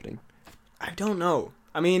that happening? I don't know.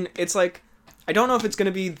 I mean, it's like, I don't know if it's going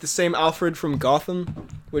to be the same Alfred from Gotham,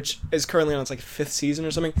 which is currently on its like 5th season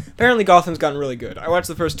or something. Apparently Gotham's gotten really good. I watched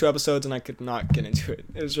the first 2 episodes and I could not get into it.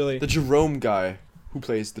 It was really... The Jerome guy who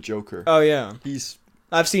plays the Joker. Oh yeah.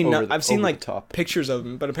 I've seen top pictures of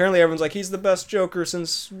him, but apparently everyone's like, he's the best Joker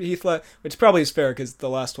since Heath Ledger, which probably is fair because the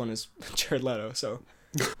last one is Jared Leto. So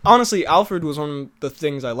honestly, Alfred was one of the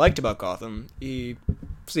things I liked about Gotham. He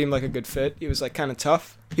seemed like a good fit. He was like kind of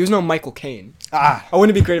tough. He was no Michael Caine. Ah. Oh,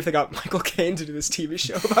 wouldn't it be great if they got Michael Caine to do this TV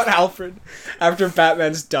show about Alfred after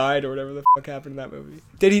Batman's died or whatever the fuck happened in that movie?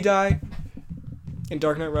 Did he die in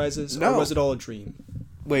Dark Knight Rises? No. Or was it all a dream?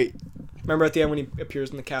 Wait. Remember at the end when he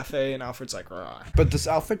appears in the cafe and Alfred's like, rah. But does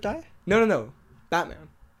Alfred die? No. Batman.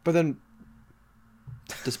 But then,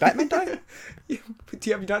 does Batman die?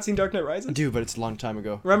 Have you not seen Dark Knight Rises? Dude, but it's a long time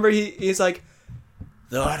ago. Remember he's like,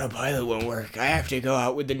 the autopilot won't work. I have to go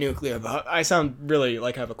out with the nuclear bomb. I sound really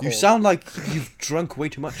like I have a cold. You sound like you've drunk way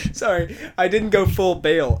too much. Sorry, I didn't go full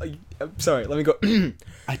Bale. Sorry, let me go.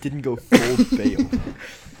 I didn't go full Bale.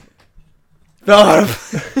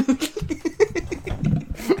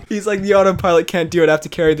 He's like, the autopilot can't do it. I have to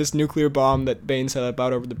carry this nuclear bomb that Bane set up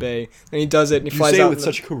out over the bay. And he does it, and he flies out. You say it with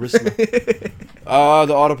such charisma.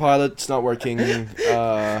 The autopilot's not working.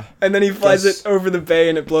 And then he flies it over the bay,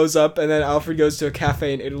 and it blows up. And then Alfred goes to a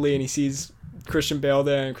cafe in Italy, and he sees Christian Bale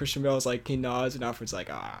there. And Christian Bale's like, he nods, and Alfred's like,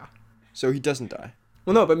 ah. So he doesn't die.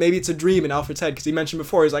 Well, no, but maybe it's a dream in Alfred's head, because he mentioned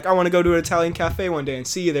before, he's like, I want to go to an Italian cafe one day and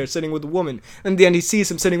see you there sitting with a woman. And in the end, he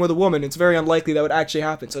sees him sitting with a woman. It's very unlikely that would actually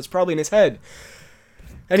happen, so it's probably in his head.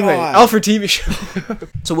 Anyway, God. Alfred TV show.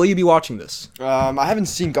 So will you be watching this? I haven't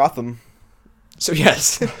seen Gotham. So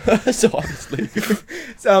yes. So obviously.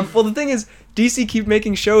 Well, the thing is, DC keep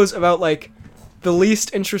making shows about, like, the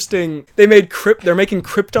least interesting... They're making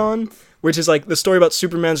Krypton, which is, like, the story about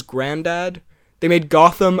Superman's granddad. They made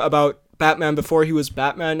Gotham about Batman before he was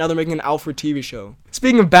Batman. Now they're making an Alfred TV show.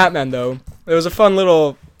 Speaking of Batman, though, there was a fun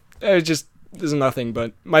little... There's nothing,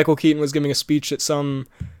 but Michael Keaton was giving a speech at some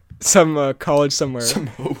college somewhere. Some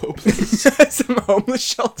hobo place. Some homeless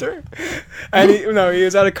shelter. And he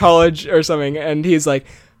was at a college or something, and he's like,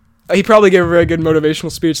 he probably gave a very good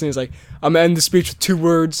motivational speech, and he's like, I'm gonna end the speech with 2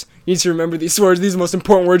 words. You need to remember these words. These are the most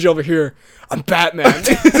important words you'll ever hear. I'm Batman.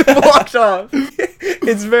 Walked off.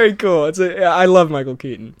 It's very cool. I love Michael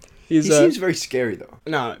Keaton. He seems very scary, though.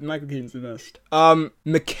 No, Michael Keaton's the best.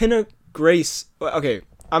 McKenna Grace. Okay,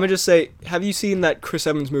 I'm gonna just say, have you seen that Chris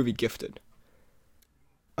Evans movie, Gifted?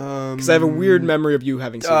 Because I have a weird memory of you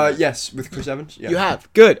having seen it. Yes, with Chris Evans. Yeah. You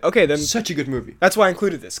have. Good. Okay, then. Such a good movie. That's why I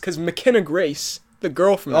included this. Because McKenna Grace, the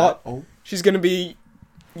girl from that, oh. she's going to be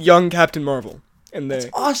young Captain Marvel. That's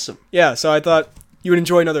awesome. Yeah, so I thought you would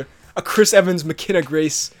enjoy a Chris Evans, McKenna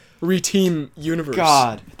Grace reteam universe.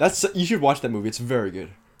 God, you should watch that movie. It's very good.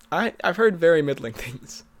 I've heard very middling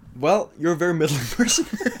things. Well, you're a very middling person.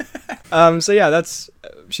 So yeah,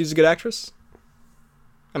 she's a good actress.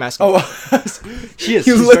 I'm asking. Oh, she is.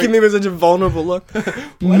 You look at me with such a vulnerable look.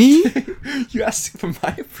 Me? You asked for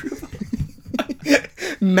my approval.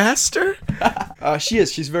 Master? She is.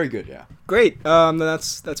 She's very good. Yeah. Great. Then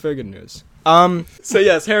that's very good news. So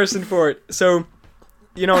yes, Harrison Ford. So,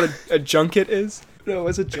 you know what a junket is? No,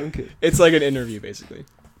 what's a junket? It's like an interview, basically.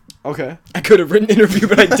 Okay. I could have written interview,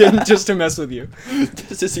 but I didn't, just to mess with you.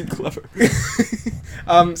 This does seem clever.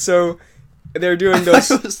 So they're doing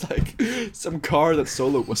those. It was like some car that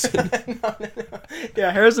Solo was in. No.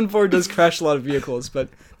 Yeah, Harrison Ford does crash a lot of vehicles, but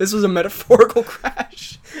this was a metaphorical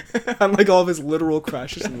crash, unlike all of his literal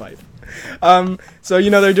crashes in life. So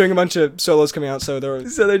they're doing a bunch of solos coming out. So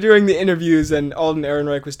they're doing the interviews, and Alden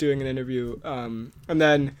Ehrenreich was doing an interview. And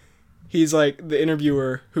then he's like, the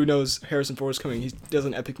interviewer who knows Harrison Ford's coming, he does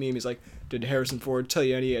an epic meme. He's like, "Did Harrison Ford tell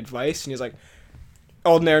you any advice?" And he's like,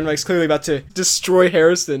 Alden Ehrenreich's clearly about to destroy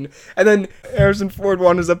Harrison, and then Harrison Ford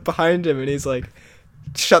wanders up behind him, and he's like,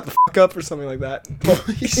 "Shut the fuck up," or something like that.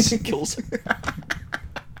 He kills him.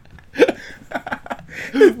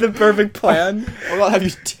 The perfect plan. Or I'll have you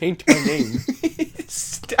taint my name. He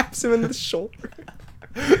stabs him in the shoulder.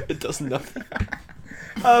 It does nothing.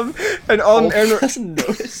 And Alden Ehrenreich doesn't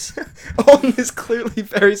notice. Alden is clearly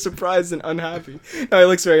very surprised and unhappy. No, he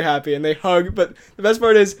looks very happy, and they hug. But the best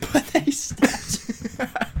part is, but they stab.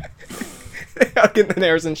 They hug, and then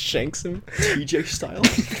Harrison shanks him. TJ style.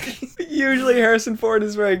 Usually Harrison Ford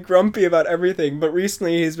is very grumpy about everything, but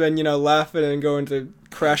recently he's been, laughing and going to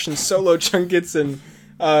crashing solo junkets, and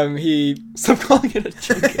Stop calling it a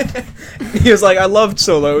junket. He was like, I loved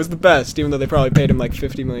Solo, it was the best, even though they probably paid him like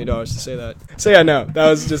 $50 million to say that. So yeah, no, that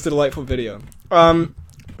was just a delightful video.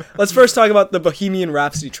 Let's first talk about the Bohemian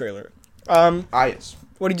Rhapsody trailer. Yes.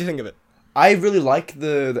 What did you think of it? I really like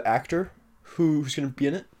the actor who's going to be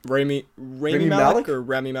in it. Rami Malek or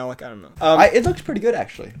Rami Malek? I don't know. It looks pretty good,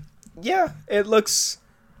 actually. Yeah, it looks...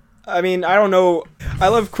 I mean, I don't know. I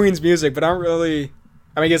love Queen's music, but I don't really...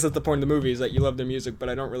 I guess that's the point of the movie, is that you love their music, but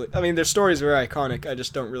I don't really... their story is very iconic. I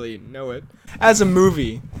just don't really know it. As a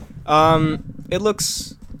movie, it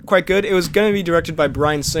looks quite good. It was gonna be directed by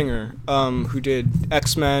Bryan Singer, who did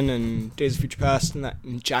X-Men and Days of Future Past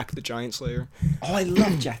and Jack the Giant Slayer. Oh, I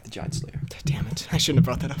love Jack the Giant Slayer. Damn it, I shouldn't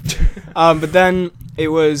have brought that up. But then it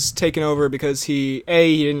was taken over because he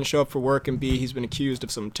didn't show up for work, and B, he's been accused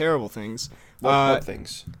of some terrible things. What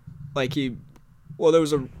things? Like there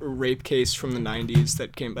was a rape case from the 90s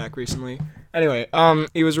that came back recently. Anyway,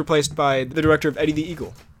 he was replaced by the director of Eddie the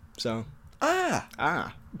Eagle. So,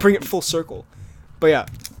 bring it full circle. But yeah,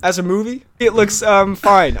 as a movie, it looks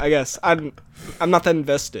fine, I guess. I'm not that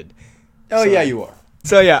invested. Oh, yeah, you are.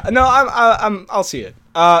 So yeah, no, I'll see it.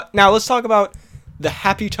 Now let's talk about the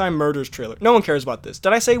Happy Time Murders trailer. No one cares about this.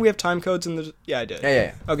 Did I say we have time codes in the? Yeah, I did.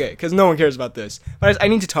 Yeah. Okay, because no one cares about this. But I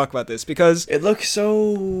need to talk about this because it looks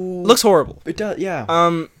horrible. It does, yeah.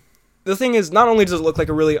 The thing is, not only does it look like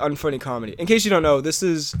a really unfunny comedy. In case you don't know, this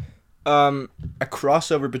is a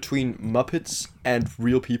crossover between Muppets and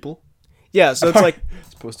real people. Yeah, so it's like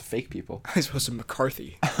as opposed to fake people. As opposed to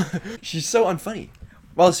McCarthy. She's so unfunny.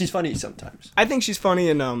 Well, she's funny sometimes. I think she's funny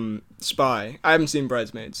in Spy. I haven't seen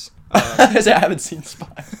Bridesmaids. I haven't seen Spy.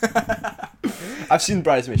 I've seen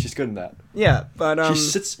Bridesmaids. She's good in that. Yeah, but she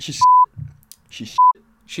sits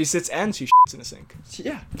and she shits in a sink.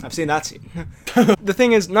 Yeah, I've seen that scene. The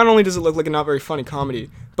thing is, not only does it look like a not very funny comedy,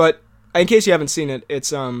 but in case you haven't seen it,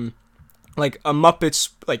 it's like a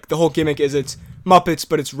Muppets. Like the whole gimmick is it's Muppets,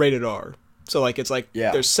 but it's rated R. So like it's like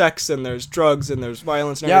there's sex and there's drugs and there's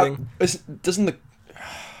violence and everything. Doesn't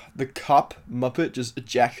the cop Muppet just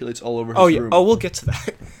ejaculates all over his room? Oh, we'll get to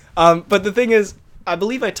that. But the thing is, I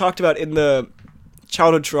believe I talked about in the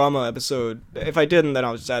childhood trauma episode. If I didn't, then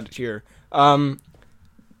I'll just add it here. The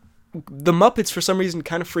Muppets, for some reason,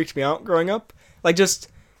 kind of freaked me out growing up. Like,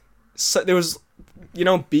 there was,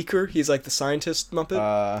 Beaker. He's like the scientist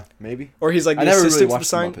Muppet. Maybe. Or he's like the assistant to the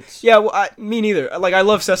scientist. Yeah, well, me neither. Like, I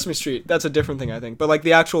love Sesame Street. That's a different thing, I think. But like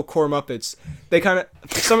the actual core Muppets, they kind of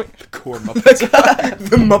core Muppets,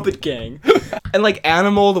 the Muppet Gang, and like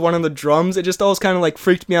Animal, the one on the drums. It just always kind of like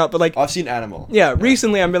freaked me out. But like, I've seen Animal. Yeah,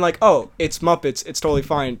 recently I've been like, oh, it's Muppets. It's totally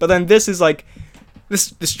fine. But then this is like.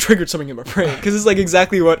 This triggered something in my brain, because it's like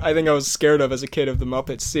exactly what I think I was scared of as a kid of the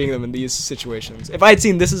Muppets, seeing them in these situations. If I had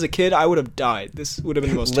seen this as a kid, I would have died. This would have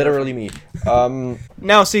been the most literally terrifying. Me.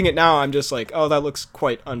 Now seeing it now, I'm just like, oh, that looks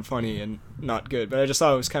quite unfunny and not good. But I just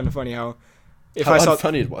thought it was kind of funny how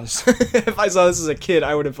unfunny it was. If I saw this as a kid,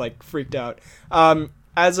 I would have like freaked out.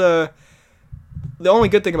 The only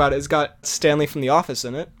good thing about it is it's got Stanley from The Office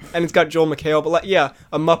in it, and it's got Joel McHale. But like, yeah,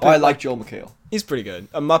 a Muppet. Oh, I like Joel McHale. He's pretty good.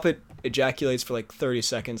 A Muppet ejaculates for like 30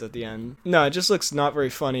 seconds at the end. No, it just looks not very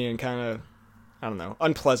funny and kind of, I don't know,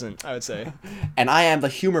 unpleasant, I would say. And I am the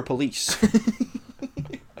humor police.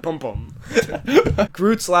 Pum pum.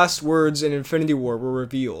 Groot's last words in Infinity War were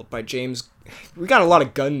revealed by James. We got a lot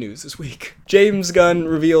of Gunn news this week. James Gunn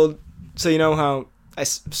revealed, so you know how I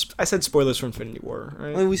said spoilers for Infinity War,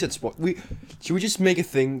 right? I mean, we said should we just make a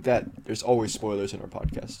thing that there's always spoilers in our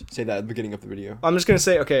podcast? Say that at the beginning of the video. I'm just going to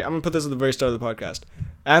say, okay, I'm going to put this at the very start of the podcast.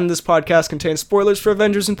 And this podcast contains spoilers for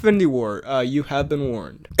Avengers Infinity War. You have been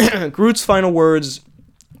warned. Groot's final words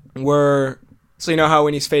were, so you know how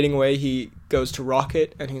when he's fading away, he goes to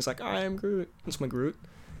Rocket, and he's like, I am Groot. That's my Groot.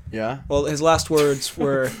 Yeah? Well, his last words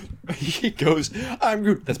were... he goes, I'm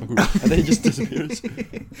Groot. That's my Groot. And then he just disappears.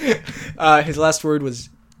 His last word was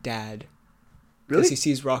dad. Really? Because he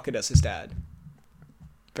sees Rocket as his dad.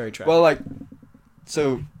 Very tragic. Well, like,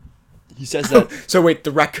 so he says that... So wait,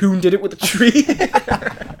 the raccoon did it with a tree?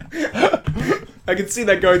 I can see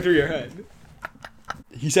that going through your head.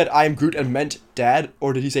 He said, I am Groot and meant dad?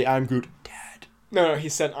 Or did he say, I am Groot? No, he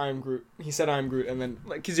said I am Groot. He said I am Groot, and then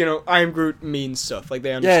like, cause I am Groot means stuff. Like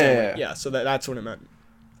they understand. Yeah. So that's what it meant.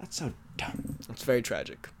 That's so dumb. It's very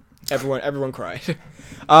tragic. Everyone cried.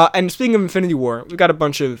 And speaking of Infinity War, we've got a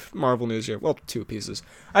bunch of Marvel news here. Well, 2 pieces.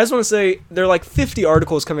 I just want to say there are like 50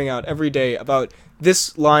 articles coming out every day about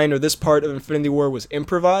this line or this part of Infinity War was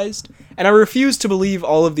improvised, and I refuse to believe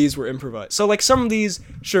all of these were improvised. So like some of these,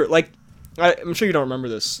 sure, like I'm sure you don't remember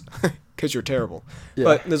this. Because you're terrible. Yeah.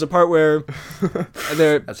 But there's a part where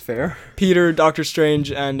that's fair. Peter, Doctor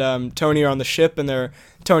Strange, and Tony are on the ship, and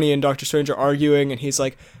Tony and Doctor Strange are arguing, and he's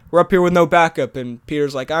like, we're up here with no backup, and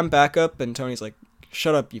Peter's like, I'm backup, and Tony's like,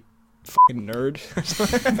 shut up, you fucking nerd.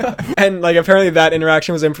 And like apparently that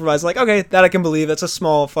interaction was improvised. Like, okay, that I can believe. That's a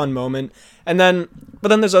small, fun moment. But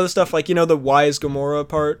then there's other stuff like, the why is Gamora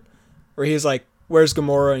part, where he's like, where's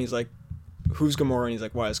Gamora? And he's like, who's Gamora? And he's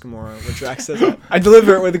like, why is Gamora? When Drax says that. I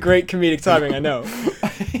deliver it with great comedic timing, I know.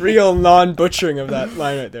 Real non-butchering of that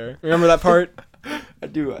line right there. Remember that part? I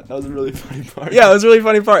do. That was a really funny part. Yeah, it was a really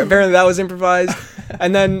funny part. Apparently that was improvised.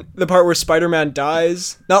 And then the part where Spider-Man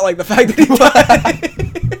dies. Not like the fact that he died.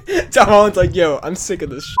 Tom Holland's like, yo, I'm sick of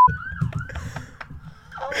this shit.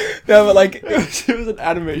 No, but like, It was an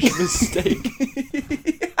animation mistake.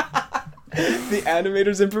 the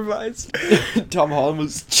animators improvised. Tom Holland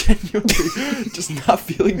was genuinely just not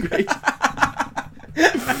feeling great.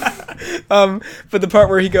 But the part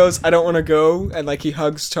where he goes, I don't want to go, and like he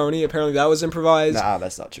hugs Tony, apparently that was improvised. Nah,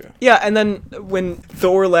 that's not true. Yeah, and then when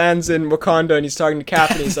Thor lands in Wakanda and he's talking to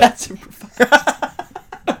Cap and he's like, That's improvised.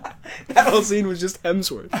 that whole scene was just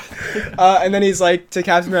Hemsworth. And then he's like, to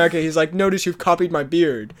Captain America, he's like, notice you've copied my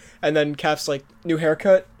beard. And then Cap's like, new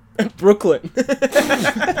haircut? Brooklyn. You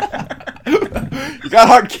got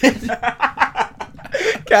hard, kid.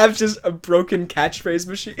 Cap's just a broken catchphrase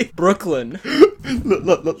machine. Brooklyn.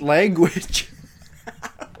 Look, language.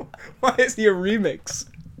 Why is he a remix?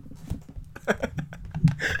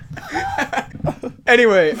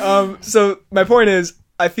 Anyway, so my point is,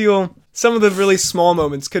 I feel some of the really small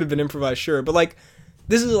moments could have been improvised, sure, but like,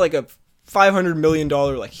 this is like a $500 million,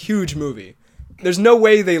 like, huge movie. There's no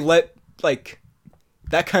way they let, like,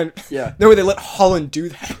 that kind of... Yeah. No way they let Holland do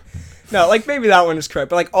that. No, like, maybe that one is correct,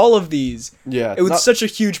 but like, all of these... Yeah. It was such a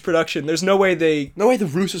huge production, there's no way they... No way the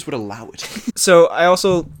Russos would allow it. So, I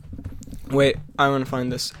also... Wait, I want to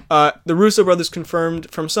find this. The Russo brothers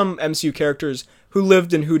confirmed from some MCU characters who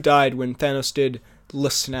lived and who died when Thanos did the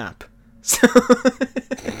snap. So...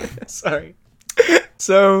 Sorry.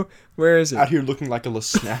 So, where is it? Out here looking like a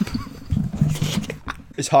snap.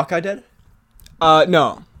 Is Hawkeye dead?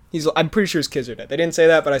 No. I'm pretty sure his kids are dead. They didn't say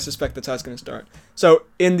that, but I suspect that's how it's going to start. So,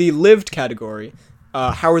 in the lived category,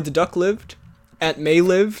 Howard the Duck lived. Aunt May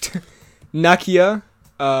lived. Nakia,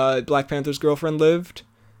 Black Panther's girlfriend, lived.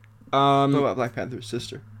 What about Black Panther's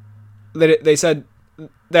sister? They either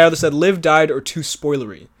said lived, died, or too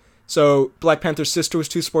spoilery. So, Black Panther's sister was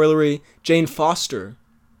too spoilery. Jane Foster,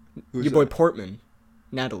 Who's your boy that? Portman,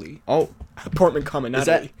 Natalie. Oh. Portman,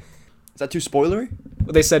 Natalie. Is that too spoilery?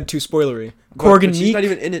 Well, they said too spoilery. But Corgan she's Meek. not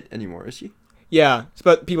even in it anymore, is she? Yeah,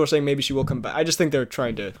 but people are saying maybe she will come back. I just think they're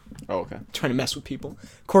trying to Oh, okay. mess with people.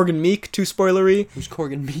 Corgan Meek, too spoilery. Who's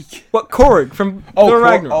Corgan Meek? What? Korg from Thor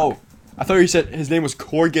Ragnarok. Oh, I thought you said his name was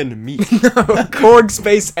Corgan Meek. Korg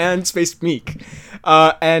Space and Space Meek.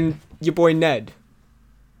 And your boy Ned.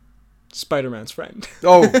 Spider-Man's friend.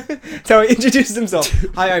 Oh. That's how he introduced himself.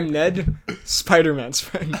 Hi, I'm Ned, Spider-Man's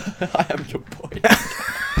friend. I am your boy.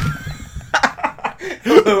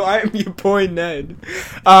 Hello, I am your boy Ned.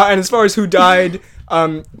 And as far as who died,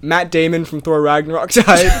 Matt Damon from Thor Ragnarok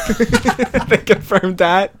died. They confirmed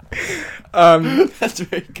that. That's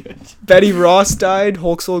very good. Betty Ross died,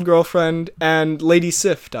 Hulk's old girlfriend, and Lady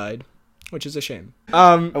Sif died, which is a shame.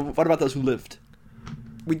 What about those who lived?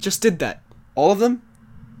 We just did that. All of them?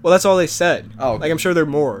 Well, that's all they said. Oh, okay. Like, I'm sure there are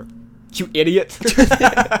more. You idiot.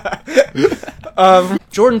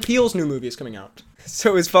 Jordan Peele's new movie is coming out.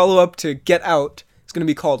 So his follow-up to Get Out is going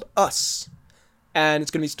to be called Us. And it's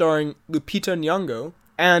going to be starring Lupita Nyong'o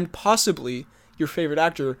and possibly your favorite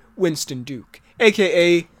actor, Winston Duke.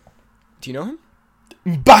 A.K.A. Do you know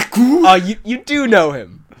him? Baku! You do know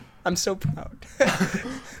him. I'm so proud.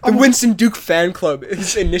 The Winston Duke fan club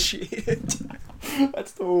is initiated.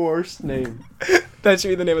 That's the worst name. That should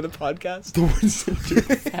be the name of the podcast. The Winston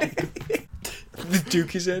Duke fan club. The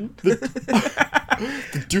Duke is in.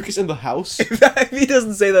 The Duke is in the house? If he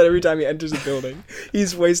doesn't say that every time he enters a building,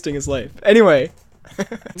 he's wasting his life. Anyway.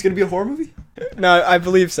 It's gonna be a horror movie? No, I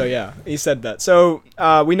believe so, yeah. He said that. So,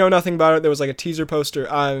 we know nothing about it. There was like a teaser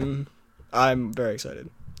poster. I'm very excited.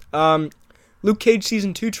 Luke Cage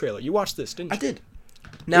Season 2 trailer. You watched this, didn't you? I did.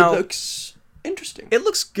 Now, it looks interesting. it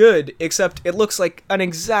looks good, except it looks like an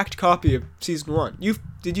exact copy of Season 1.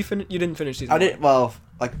 Did you finish? You didn't finish Season 1. I didn't, well,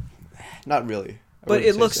 like, not really. But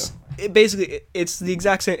it looks, it's the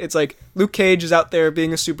exact same. It's like Luke Cage is out there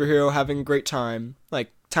being a superhero, having a great time,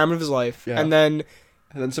 like time of his life, Yeah. and then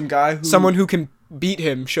some guy someone who can beat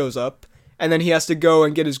him shows up, and then he has to go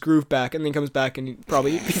and get his groove back, and then comes back and he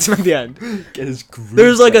probably beats him at the end. Get his groove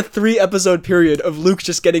There's like back. a 3-episode period of Luke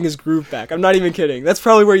just getting his groove back. I'm not even kidding. That's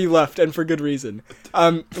probably where you left, and for good reason.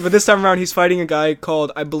 But this time around, he's fighting a guy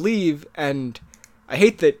called, I believe, and I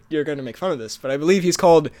hate that you're going to make fun of this, but I believe he's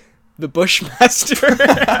called the Bushmaster.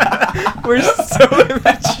 We're so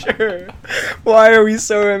immature. Why are we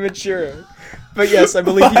so immature? But yes, I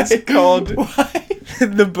believe he's called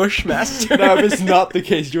the Bushmaster. No, if it's not the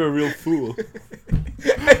case, you're a real fool.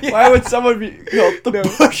 Why would someone be called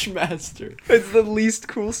the Bushmaster? It's the least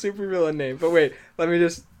cool supervillain name. But wait,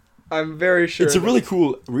 I'm very sure. It's a really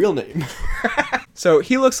cool real name. So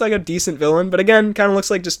he looks like a decent villain, but again, kind of looks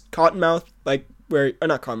like just Cottonmouth, like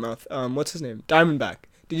not Cottonmouth. What's his name? Diamondback.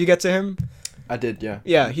 Did you get to him? I did, yeah.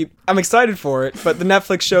 Yeah, I'm excited for it, but the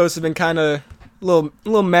Netflix shows have been kind of,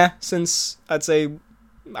 little meh since I'd say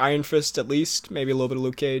Iron Fist at least, maybe a little bit of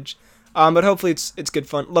Luke Cage. But hopefully it's good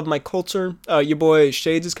fun. Love Mike Coulter. Your boy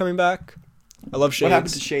Shades is coming back. I love Shades. What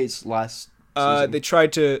happened to Shades last season? They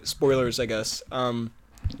tried to, spoilers I guess,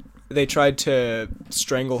 they tried to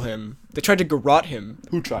strangle him. They tried to garrote him.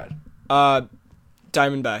 Who tried?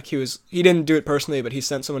 Diamondback. He didn't do it personally, but he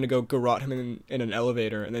sent someone to go garrote him in an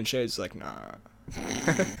elevator, and then Shades was like, nah.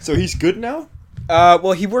 So he's good now?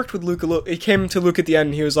 Well, he worked with Luke a little. He came to Luke at the end,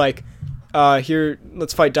 and he was like, here,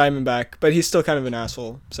 let's fight Diamondback. But he's still kind of an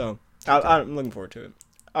asshole, so I'm looking forward to it.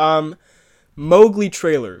 Mowgli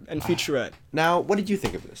trailer and featurette. Now, what did you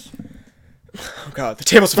think of this? Oh god, the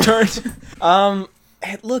tables have turned.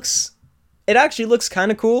 It actually looks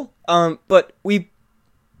kind of cool. But we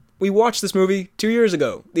watched this movie 2 years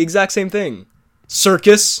ago. The exact same thing.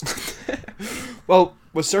 Circus. Well,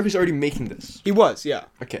 was Circus already making this? He was, yeah.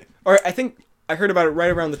 Okay. Or I think I heard about it right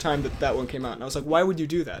around the time that one came out, and I was like, why would you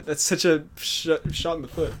do that? That's such a shot in the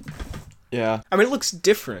foot. Yeah. I mean, it looks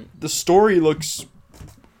different. The story looks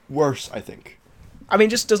worse, I think. I mean,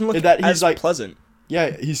 it just doesn't look as pleasant.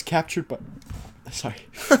 Yeah, he's captured by... Sorry.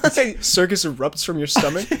 Circus erupts from your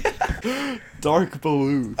stomach? Dark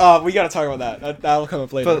Baloo. We gotta talk about that. That'll come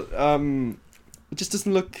up later. But, it just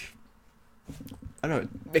doesn't look... I don't know.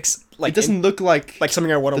 It doesn't look like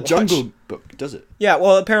something I want to watch. The Jungle Book, does it? Yeah,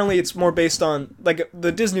 well, apparently it's more based on, like,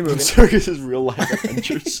 the Disney movie. Circus's real-life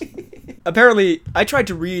adventures. Apparently, I tried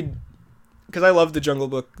to read... Because I loved the Jungle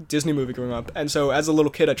Book Disney movie growing up, and so as a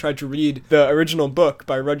little kid I tried to read the original book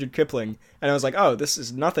by Rudyard Kipling, and I was like, oh, this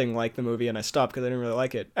is nothing like the movie, and I stopped because I didn't really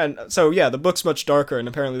like it. And so, yeah, the book's much darker, and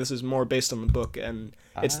apparently this is more based on the book, and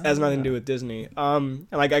it has nothing to do with Disney. And,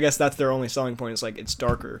 like, I guess that's their only selling point, is, like, it's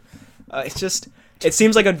darker. It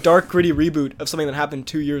seems like a dark, gritty reboot of something that happened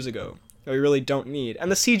 2 years ago, that we really don't need.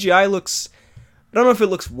 And the CGI looks... I don't know if it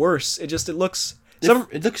looks worse, it looks...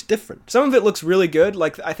 It looks different. Some of it looks really good,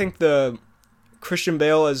 like, I think the... Christian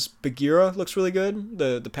Bale as Bagheera looks really good,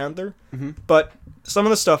 the panther. Mm-hmm. But some of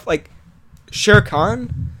the stuff, like Shere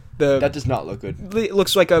Khan, that does not look good. It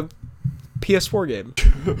looks like a PS4 game.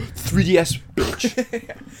 3DS,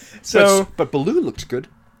 bitch. So, but Baloo looks good.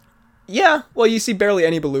 Yeah, well, you see barely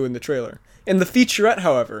any Baloo in the trailer. In the featurette,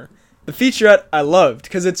 however, I loved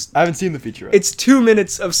because I haven't seen the featurette. It's 2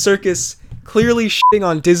 minutes of Circus clearly shitting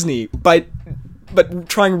on Disney but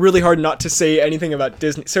trying really hard not to say anything about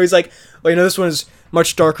Disney. So he's like, well, this one is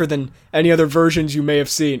much darker than any other versions you may have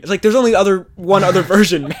seen. It's like, there's only one other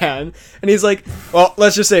version, man. And he's like, well,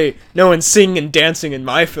 let's just say no one's singing and dancing in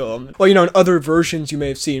my film. Well, in other versions you may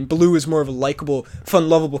have seen, Baloo is more of a likable, fun,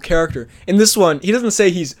 lovable character. In this one, he doesn't say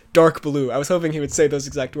he's Dark Baloo. I was hoping he would say those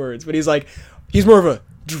exact words. But he's like, he's more of a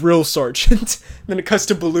drill sergeant. Then it cuts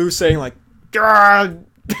to Baloo saying like, God.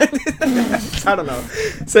 I don't know,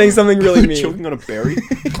 saying something really mean. Choking on a berry.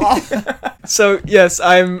 So yes,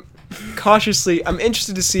 I'm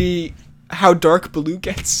interested to see how dark Baloo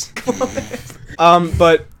gets.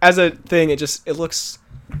 But as a thing, it looks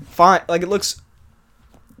fine. Like, it looks...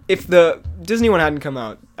 If the Disney one hadn't come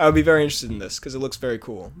out, I would be very interested in this, because it looks very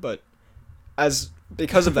cool. But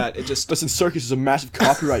because of that, it just... Listen, Circus is a massive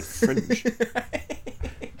copyright fringe.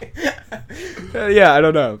 Yeah, I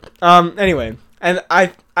don't know. Anyway... And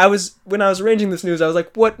when I was arranging this news, I was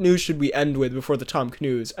like, what news should we end with before the Tom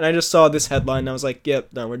Cruise? And I just saw this headline, and I was like, yep,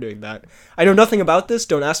 no, we're doing that. I know nothing about this,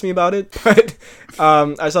 don't ask me about it, but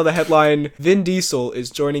I saw the headline, Vin Diesel is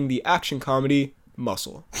joining the action comedy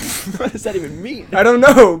Muscle. What does that even mean? I don't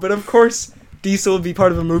know, but of course, Diesel would be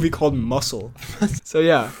part of a movie called Muscle. So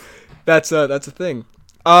yeah, that's a thing.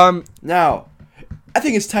 Now, I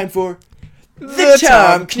think it's time for the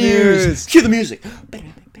Tom Cruise. Cue the music.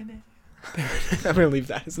 I'm gonna leave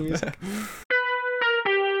that as the music.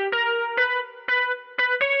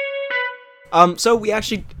 So we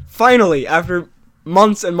actually, finally, after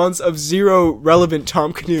months and months of zero relevant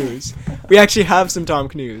Tom Cruise, we actually have some Tom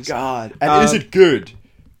Cruise. God, and is it good?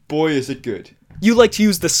 Boy, is it good. You like to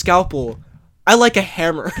use the scalpel. I like a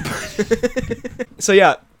hammer. So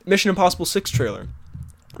yeah, Mission Impossible 6 trailer.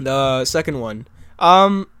 The second one.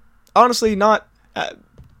 Honestly, not...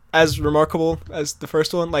 as remarkable as the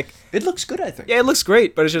first one. Like, it looks good, I think. Yeah, it looks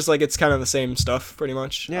great, but it's just like it's kind of the same stuff pretty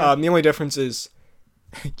much. Yeah. The only difference is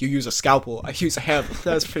you use a scalpel, I use a hammer.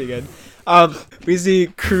 That's pretty good. We see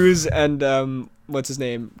Cruise and what's his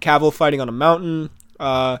name, Cavill fighting on a mountain.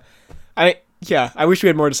 I wish we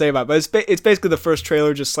had more to say about it, but it's basically the first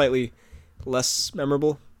trailer, just slightly less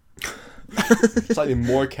memorable. Slightly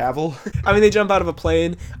more Cavill. I mean, they jump out of a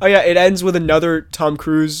plane. Oh yeah, it ends with another Tom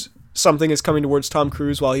Cruise. Something is coming towards Tom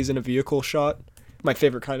Cruise while he's in a vehicle shot. My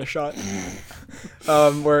favorite kind of shot.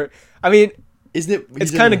 Where, I mean, Isn't it? It's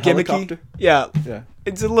he's in kind a of gimmicky. helicopter? Yeah, Yeah.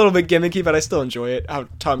 it's a little bit gimmicky, but I still enjoy it. How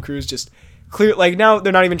Tom Cruise just clear, like now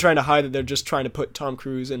they're not even trying to hide it. They're just trying to put Tom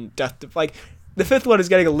Cruise in death. Like the fifth one is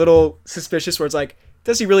getting a little suspicious, where it's like,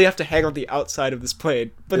 does he really have to hang on the outside of this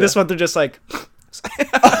plane? But this one, they're just like.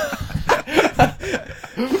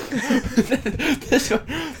 This one,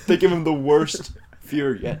 they give him the worst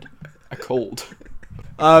fear yet, a cold.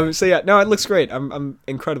 So yeah, no, it looks great. I'm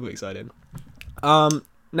incredibly excited.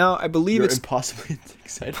 Now I believe You're it's impossibly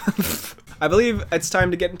excited. I believe it's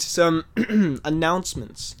time to get into some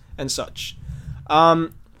announcements and such.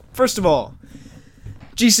 First of all,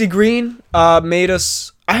 GC Green made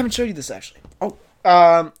us. I haven't showed you this actually. Oh.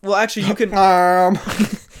 Well, actually, you can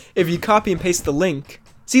if you copy and paste the link.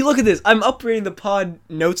 See, look at this. I'm upgrading the pod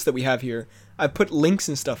notes that we have here. I put links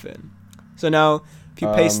and stuff in. So now, if you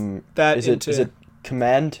paste that into... Is it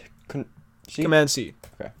Command C? Command C.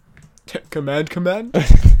 Okay. Command? And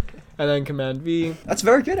then Command V. That's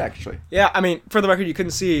very good, actually. Yeah, I mean, for the record, you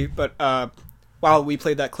couldn't see, but while we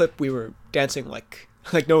played that clip, we were dancing like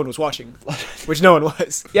no one was watching, which no one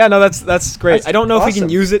was. Yeah, no, that's great. That's I don't know if we awesome. can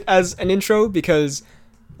use it as an intro because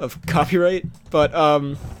of copyright, but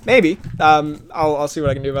maybe. I'll see what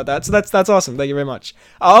I can do about that. So that's awesome. Thank you very much.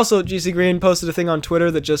 Also, GC Green posted a thing on Twitter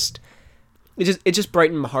that just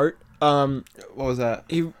brightened my heart. What was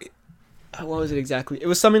that? What was it exactly? It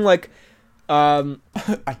was something like I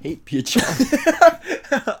hate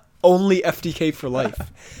PHL. only FDK for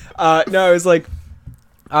life. No, it was like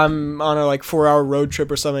I'm on a 4-hour road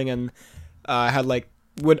trip or something, and I had I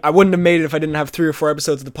wouldn't have made it if I didn't have 3 or 4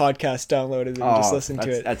 episodes of the podcast downloaded and just listen to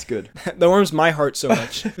it. That's good. That warms my heart so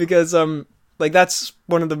much because that's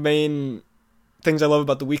one of the main things I love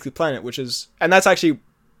about the Weekly Planet, and that's actually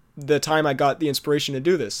the time I got the inspiration to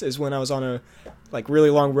do this, is when I was on a really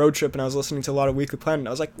long road trip and I was listening to a lot of Weekly Planet. And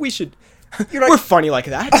I was like, we're funny like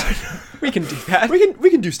that. We can do that. We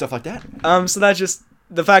can do stuff like that. So that's just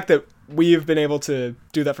the fact that we've been able to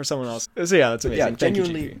do that for someone else. So yeah, that's amazing. Yeah,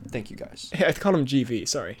 genuinely, thank you guys. Yeah, I called him GV.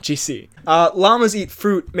 Sorry, GC. Llamas Eat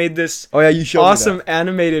Fruit made this You showed awesome me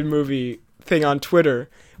animated movie thing on Twitter,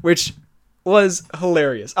 which was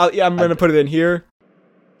hilarious. I'm gonna put it in here.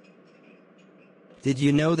 Did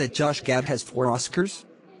you know that Josh Gad has 4 Oscars?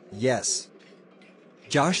 Yes.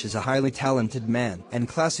 Josh is a highly talented man and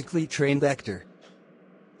classically trained actor.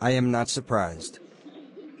 I am not surprised.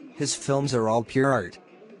 His films are all pure art.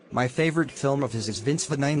 My favorite film of his is Vince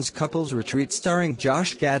Vanine's Couples Retreat, starring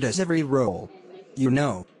Josh Gad as every role.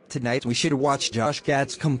 Tonight we should watch Josh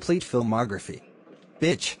Gad's complete filmography.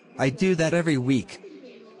 Bitch, I do that every week.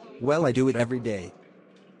 Well, I do it every day.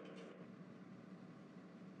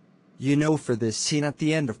 For this scene at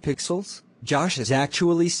the end of Pixels, Josh is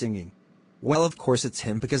actually singing. Well, of course it's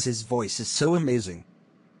him because his voice is so amazing.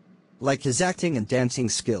 Like his acting and dancing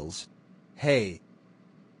skills. Hey.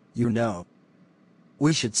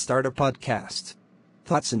 We should start a podcast.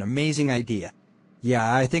 That's an amazing idea.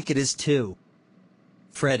 Yeah, I think it is too.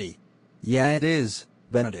 Freddy. Yeah, it is,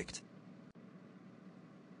 Benedict.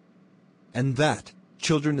 And that,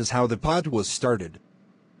 children, is how the pod was started.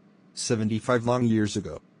 75 long years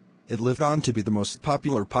ago. It lived on to be the most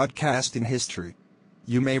popular podcast in history.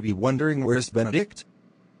 You may be wondering, where's Benedict?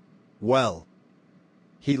 Well,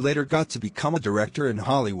 he later got to become a director in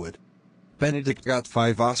Hollywood. Benedict got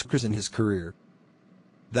 5 Oscars in his career.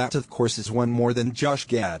 That, of course, is one more than Josh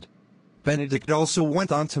Gad. Benedict also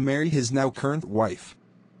went on to marry his now current wife.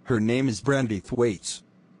 Her name is Brandy Thwaites.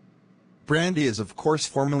 Brandy is, of course,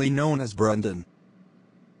 formerly known as Brendan.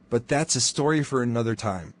 But that's a story for another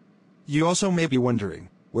time. You also may be wondering,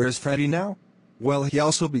 where's Freddy now? Well, he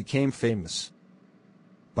also became famous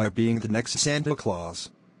by being the next Santa Claus.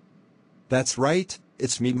 That's right,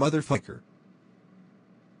 it's me, motherfucker.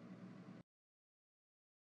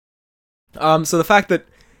 So the fact that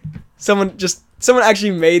someone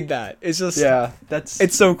actually made that, it's just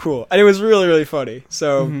it's so cool, and it was really, really funny.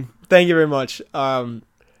 So thank you very much.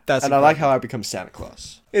 That's I like how I become Santa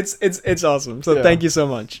Claus. It's awesome. So thank you so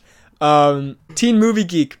much. Teen Movie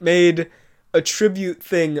Geek made a tribute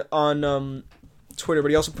thing on Twitter,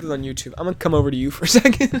 but he also put it on YouTube. I'm gonna come over to you for a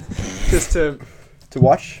second, just to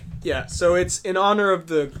watch. Yeah. So it's in honor of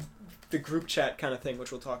the group chat kind of thing,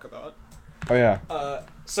 which we'll talk about. Oh yeah.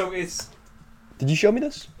 So it's. Did you show me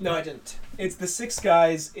this? No, I didn't. It's the 6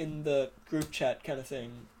 guys in the group chat kind of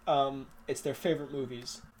thing. It's their favorite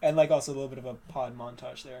movies, and also a little bit of a pod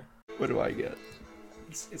montage there. What do I get?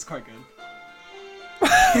 It's quite good.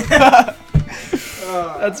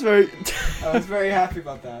 That's very. I was very happy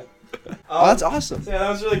about that. That's awesome. So yeah, that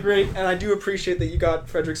was really great, and I do appreciate that you got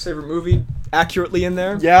Frederick's favorite movie accurately in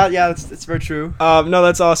there. Yeah, it's very true. No,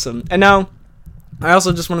 that's awesome. And now, I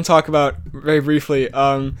also just want to talk about very briefly.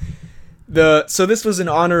 So this was in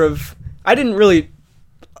honor of. I didn't really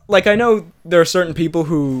like. I know there are certain people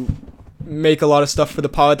who make a lot of stuff for the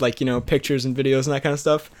pod, like pictures and videos and that kind of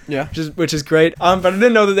stuff. Yeah. Which is great. But I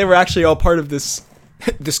didn't know that they were actually all part of this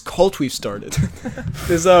this cult we've started.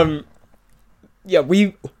 This Yeah,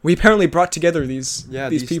 we apparently brought together these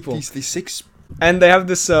people. These 6. And they have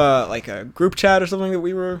this like a group chat or something that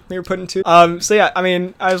we were put into. So yeah, I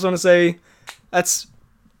mean, I just want to say it's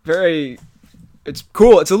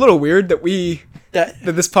cool. It's a little weird that that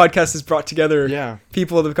this podcast has brought together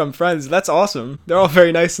people to become friends. That's awesome. They're all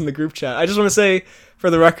very nice in the group chat. I just want to say, for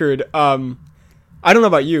the record, I don't know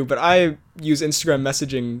about you, but I use Instagram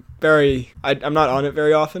messaging I'm not on it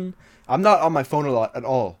very often. I'm not on my phone a lot at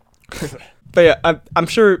all. But yeah, I'm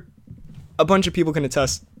sure a bunch of people can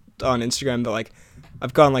attest on Instagram that like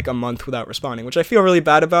I've gone like a month without responding, which I feel really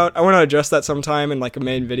bad about. I want to address that sometime in like a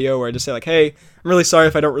main video where I just say like, hey, I'm really sorry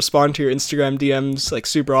if I don't respond to your Instagram DMs like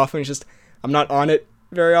super often. It's just I'm not on it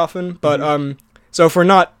very often. But so if we're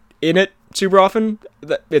not in it super often,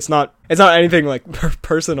 it's not anything like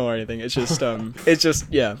personal or anything. It's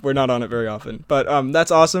just yeah, we're not on it very often. But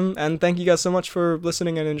that's awesome, and thank you guys so much for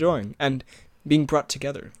listening and enjoying and being brought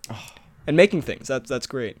together and making things. That's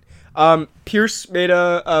great. Pierce made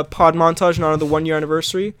a pod montage in honor of the 1 year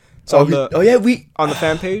anniversary. It's on the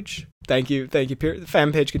fan page. Thank you, Pierce. The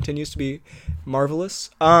fan page continues to be marvelous.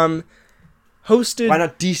 Hosted. Why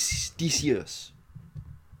not Decius?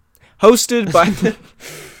 Hosted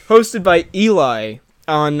by Eli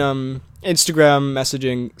on Instagram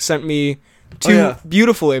messaging. Sent me 2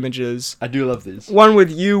 beautiful images. I do love these. One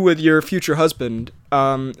with you with your future husband,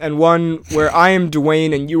 and one where I am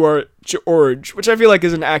Dwayne and you are George, which I feel like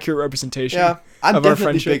is an accurate representation of our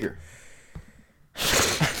friendship. Bigger.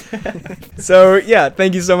 So yeah,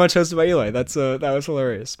 thank you so much, hosted by Eli. That was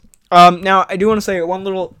hilarious. Now I do want to say one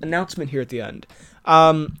little announcement here at the end.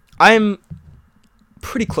 I'm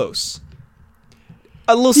pretty close.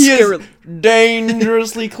 A little scary.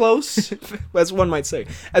 Dangerously close, as one might say,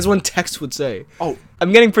 as one text would say. Oh,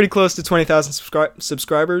 I'm getting pretty close to 20,000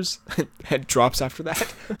 subscribers. It drops after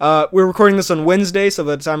that. We're recording this on Wednesday, so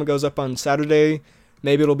by the time it goes up on Saturday,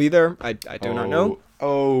 maybe it'll be there. I do not know.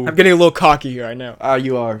 Oh, I'm getting a little cocky here, I know.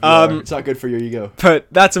 You are. It's not good for your ego. But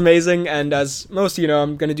that's amazing, and as most of you know,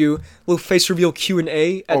 I'm gonna do a little face reveal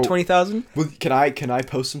Q&A at 20,000. Well, can I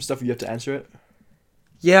post some stuff? You have to answer it.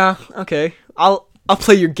 Yeah. Okay. I'll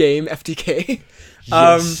play your game, FTK.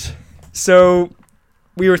 Yes. So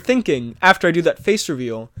we were thinking, after I do that face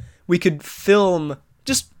reveal, we could film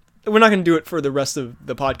we're not going to do it for the rest of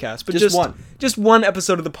the podcast, but just one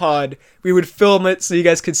episode of the pod. We would film it so you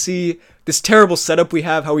guys could see this terrible setup we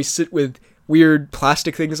have, how we sit with weird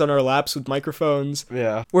plastic things on our laps with microphones.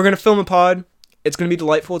 Yeah. We're going to film a pod. It's going to be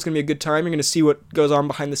delightful. It's going to be a good time. You're going to see what goes on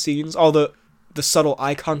behind the scenes, all the subtle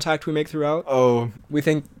eye contact we make throughout. Oh. We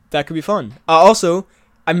think that could be fun. Also,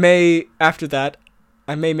 after that,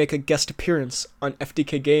 I may make a guest appearance on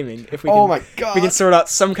FDK Gaming if we can. Oh my god! We can sort out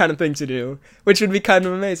some kind of thing to do, which would be kind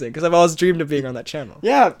of amazing because I've always dreamed of being on that channel.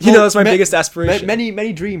 Yeah, that's my biggest aspiration.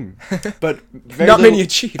 Many dream, but many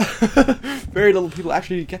achieve. Very little people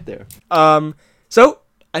actually get there. So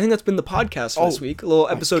I think that's been the podcast for this week. A little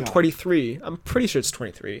episode 23. I'm pretty sure it's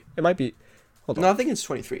 23. It might be. Hold on. No, I think it's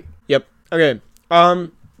 23. Yep. Okay.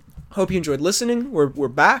 Hope you enjoyed listening. We're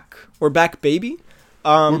back. We're back, baby.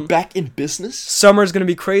 We're back in business. Summer's gonna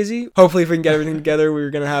be crazy. Hopefully, if we can get everything together, we're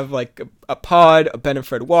gonna have like a pod, a Ben and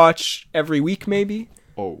Fred watch every week, maybe.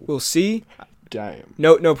 Oh, we'll see. Damn.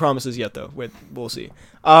 No promises yet, though. We'll see.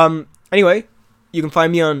 Anyway, you can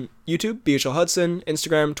find me on YouTube, BHL Hudson,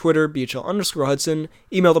 Instagram, Twitter, BHL_Hudson,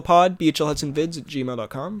 email the pod,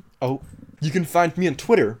 BHLHudsonVids@gmail.com. Oh, you can find me on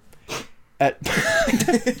Twitter at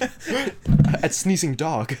Sneezing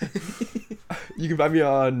Dog. You can find me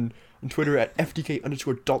on Twitter at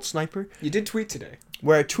FDK_DaltSniper. You did tweet today.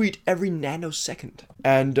 Where I tweet every nanosecond.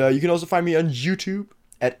 And you can also find me on YouTube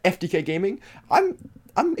at FDK Gaming. I'm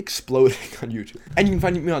exploding on YouTube. And you can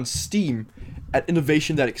find me on Steam at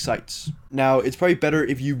Innovation That Excites. Now, it's probably better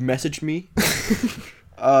if you message me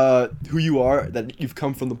who you are, that you've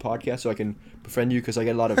come from the podcast, so I can befriend you, because I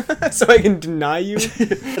get a lot of... So I can deny you? I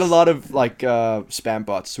get a lot of, spam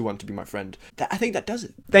bots who want to be my friend. I think that does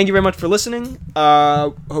it. Thank you very much for listening.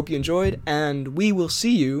 Hope you enjoyed, and we will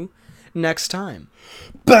see you next time.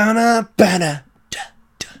 Bana, bana, da,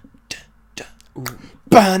 da, da, da.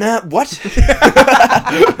 Bana, what?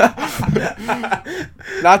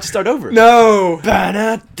 Now to start over. No!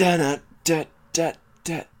 Bana, da, da, da, da,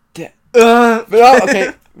 da. Oh,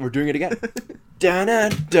 okay, we're doing it again. Dana,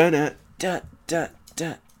 dana, da, da,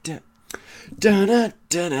 da, da. Dana,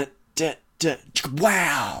 dana, da,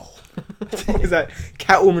 Wow. Is that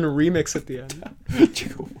Catwoman remix at the end?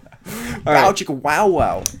 Chicka wow. All Wow, right. chicka wow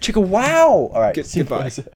wow. Chicka wow. All right. Goodbye.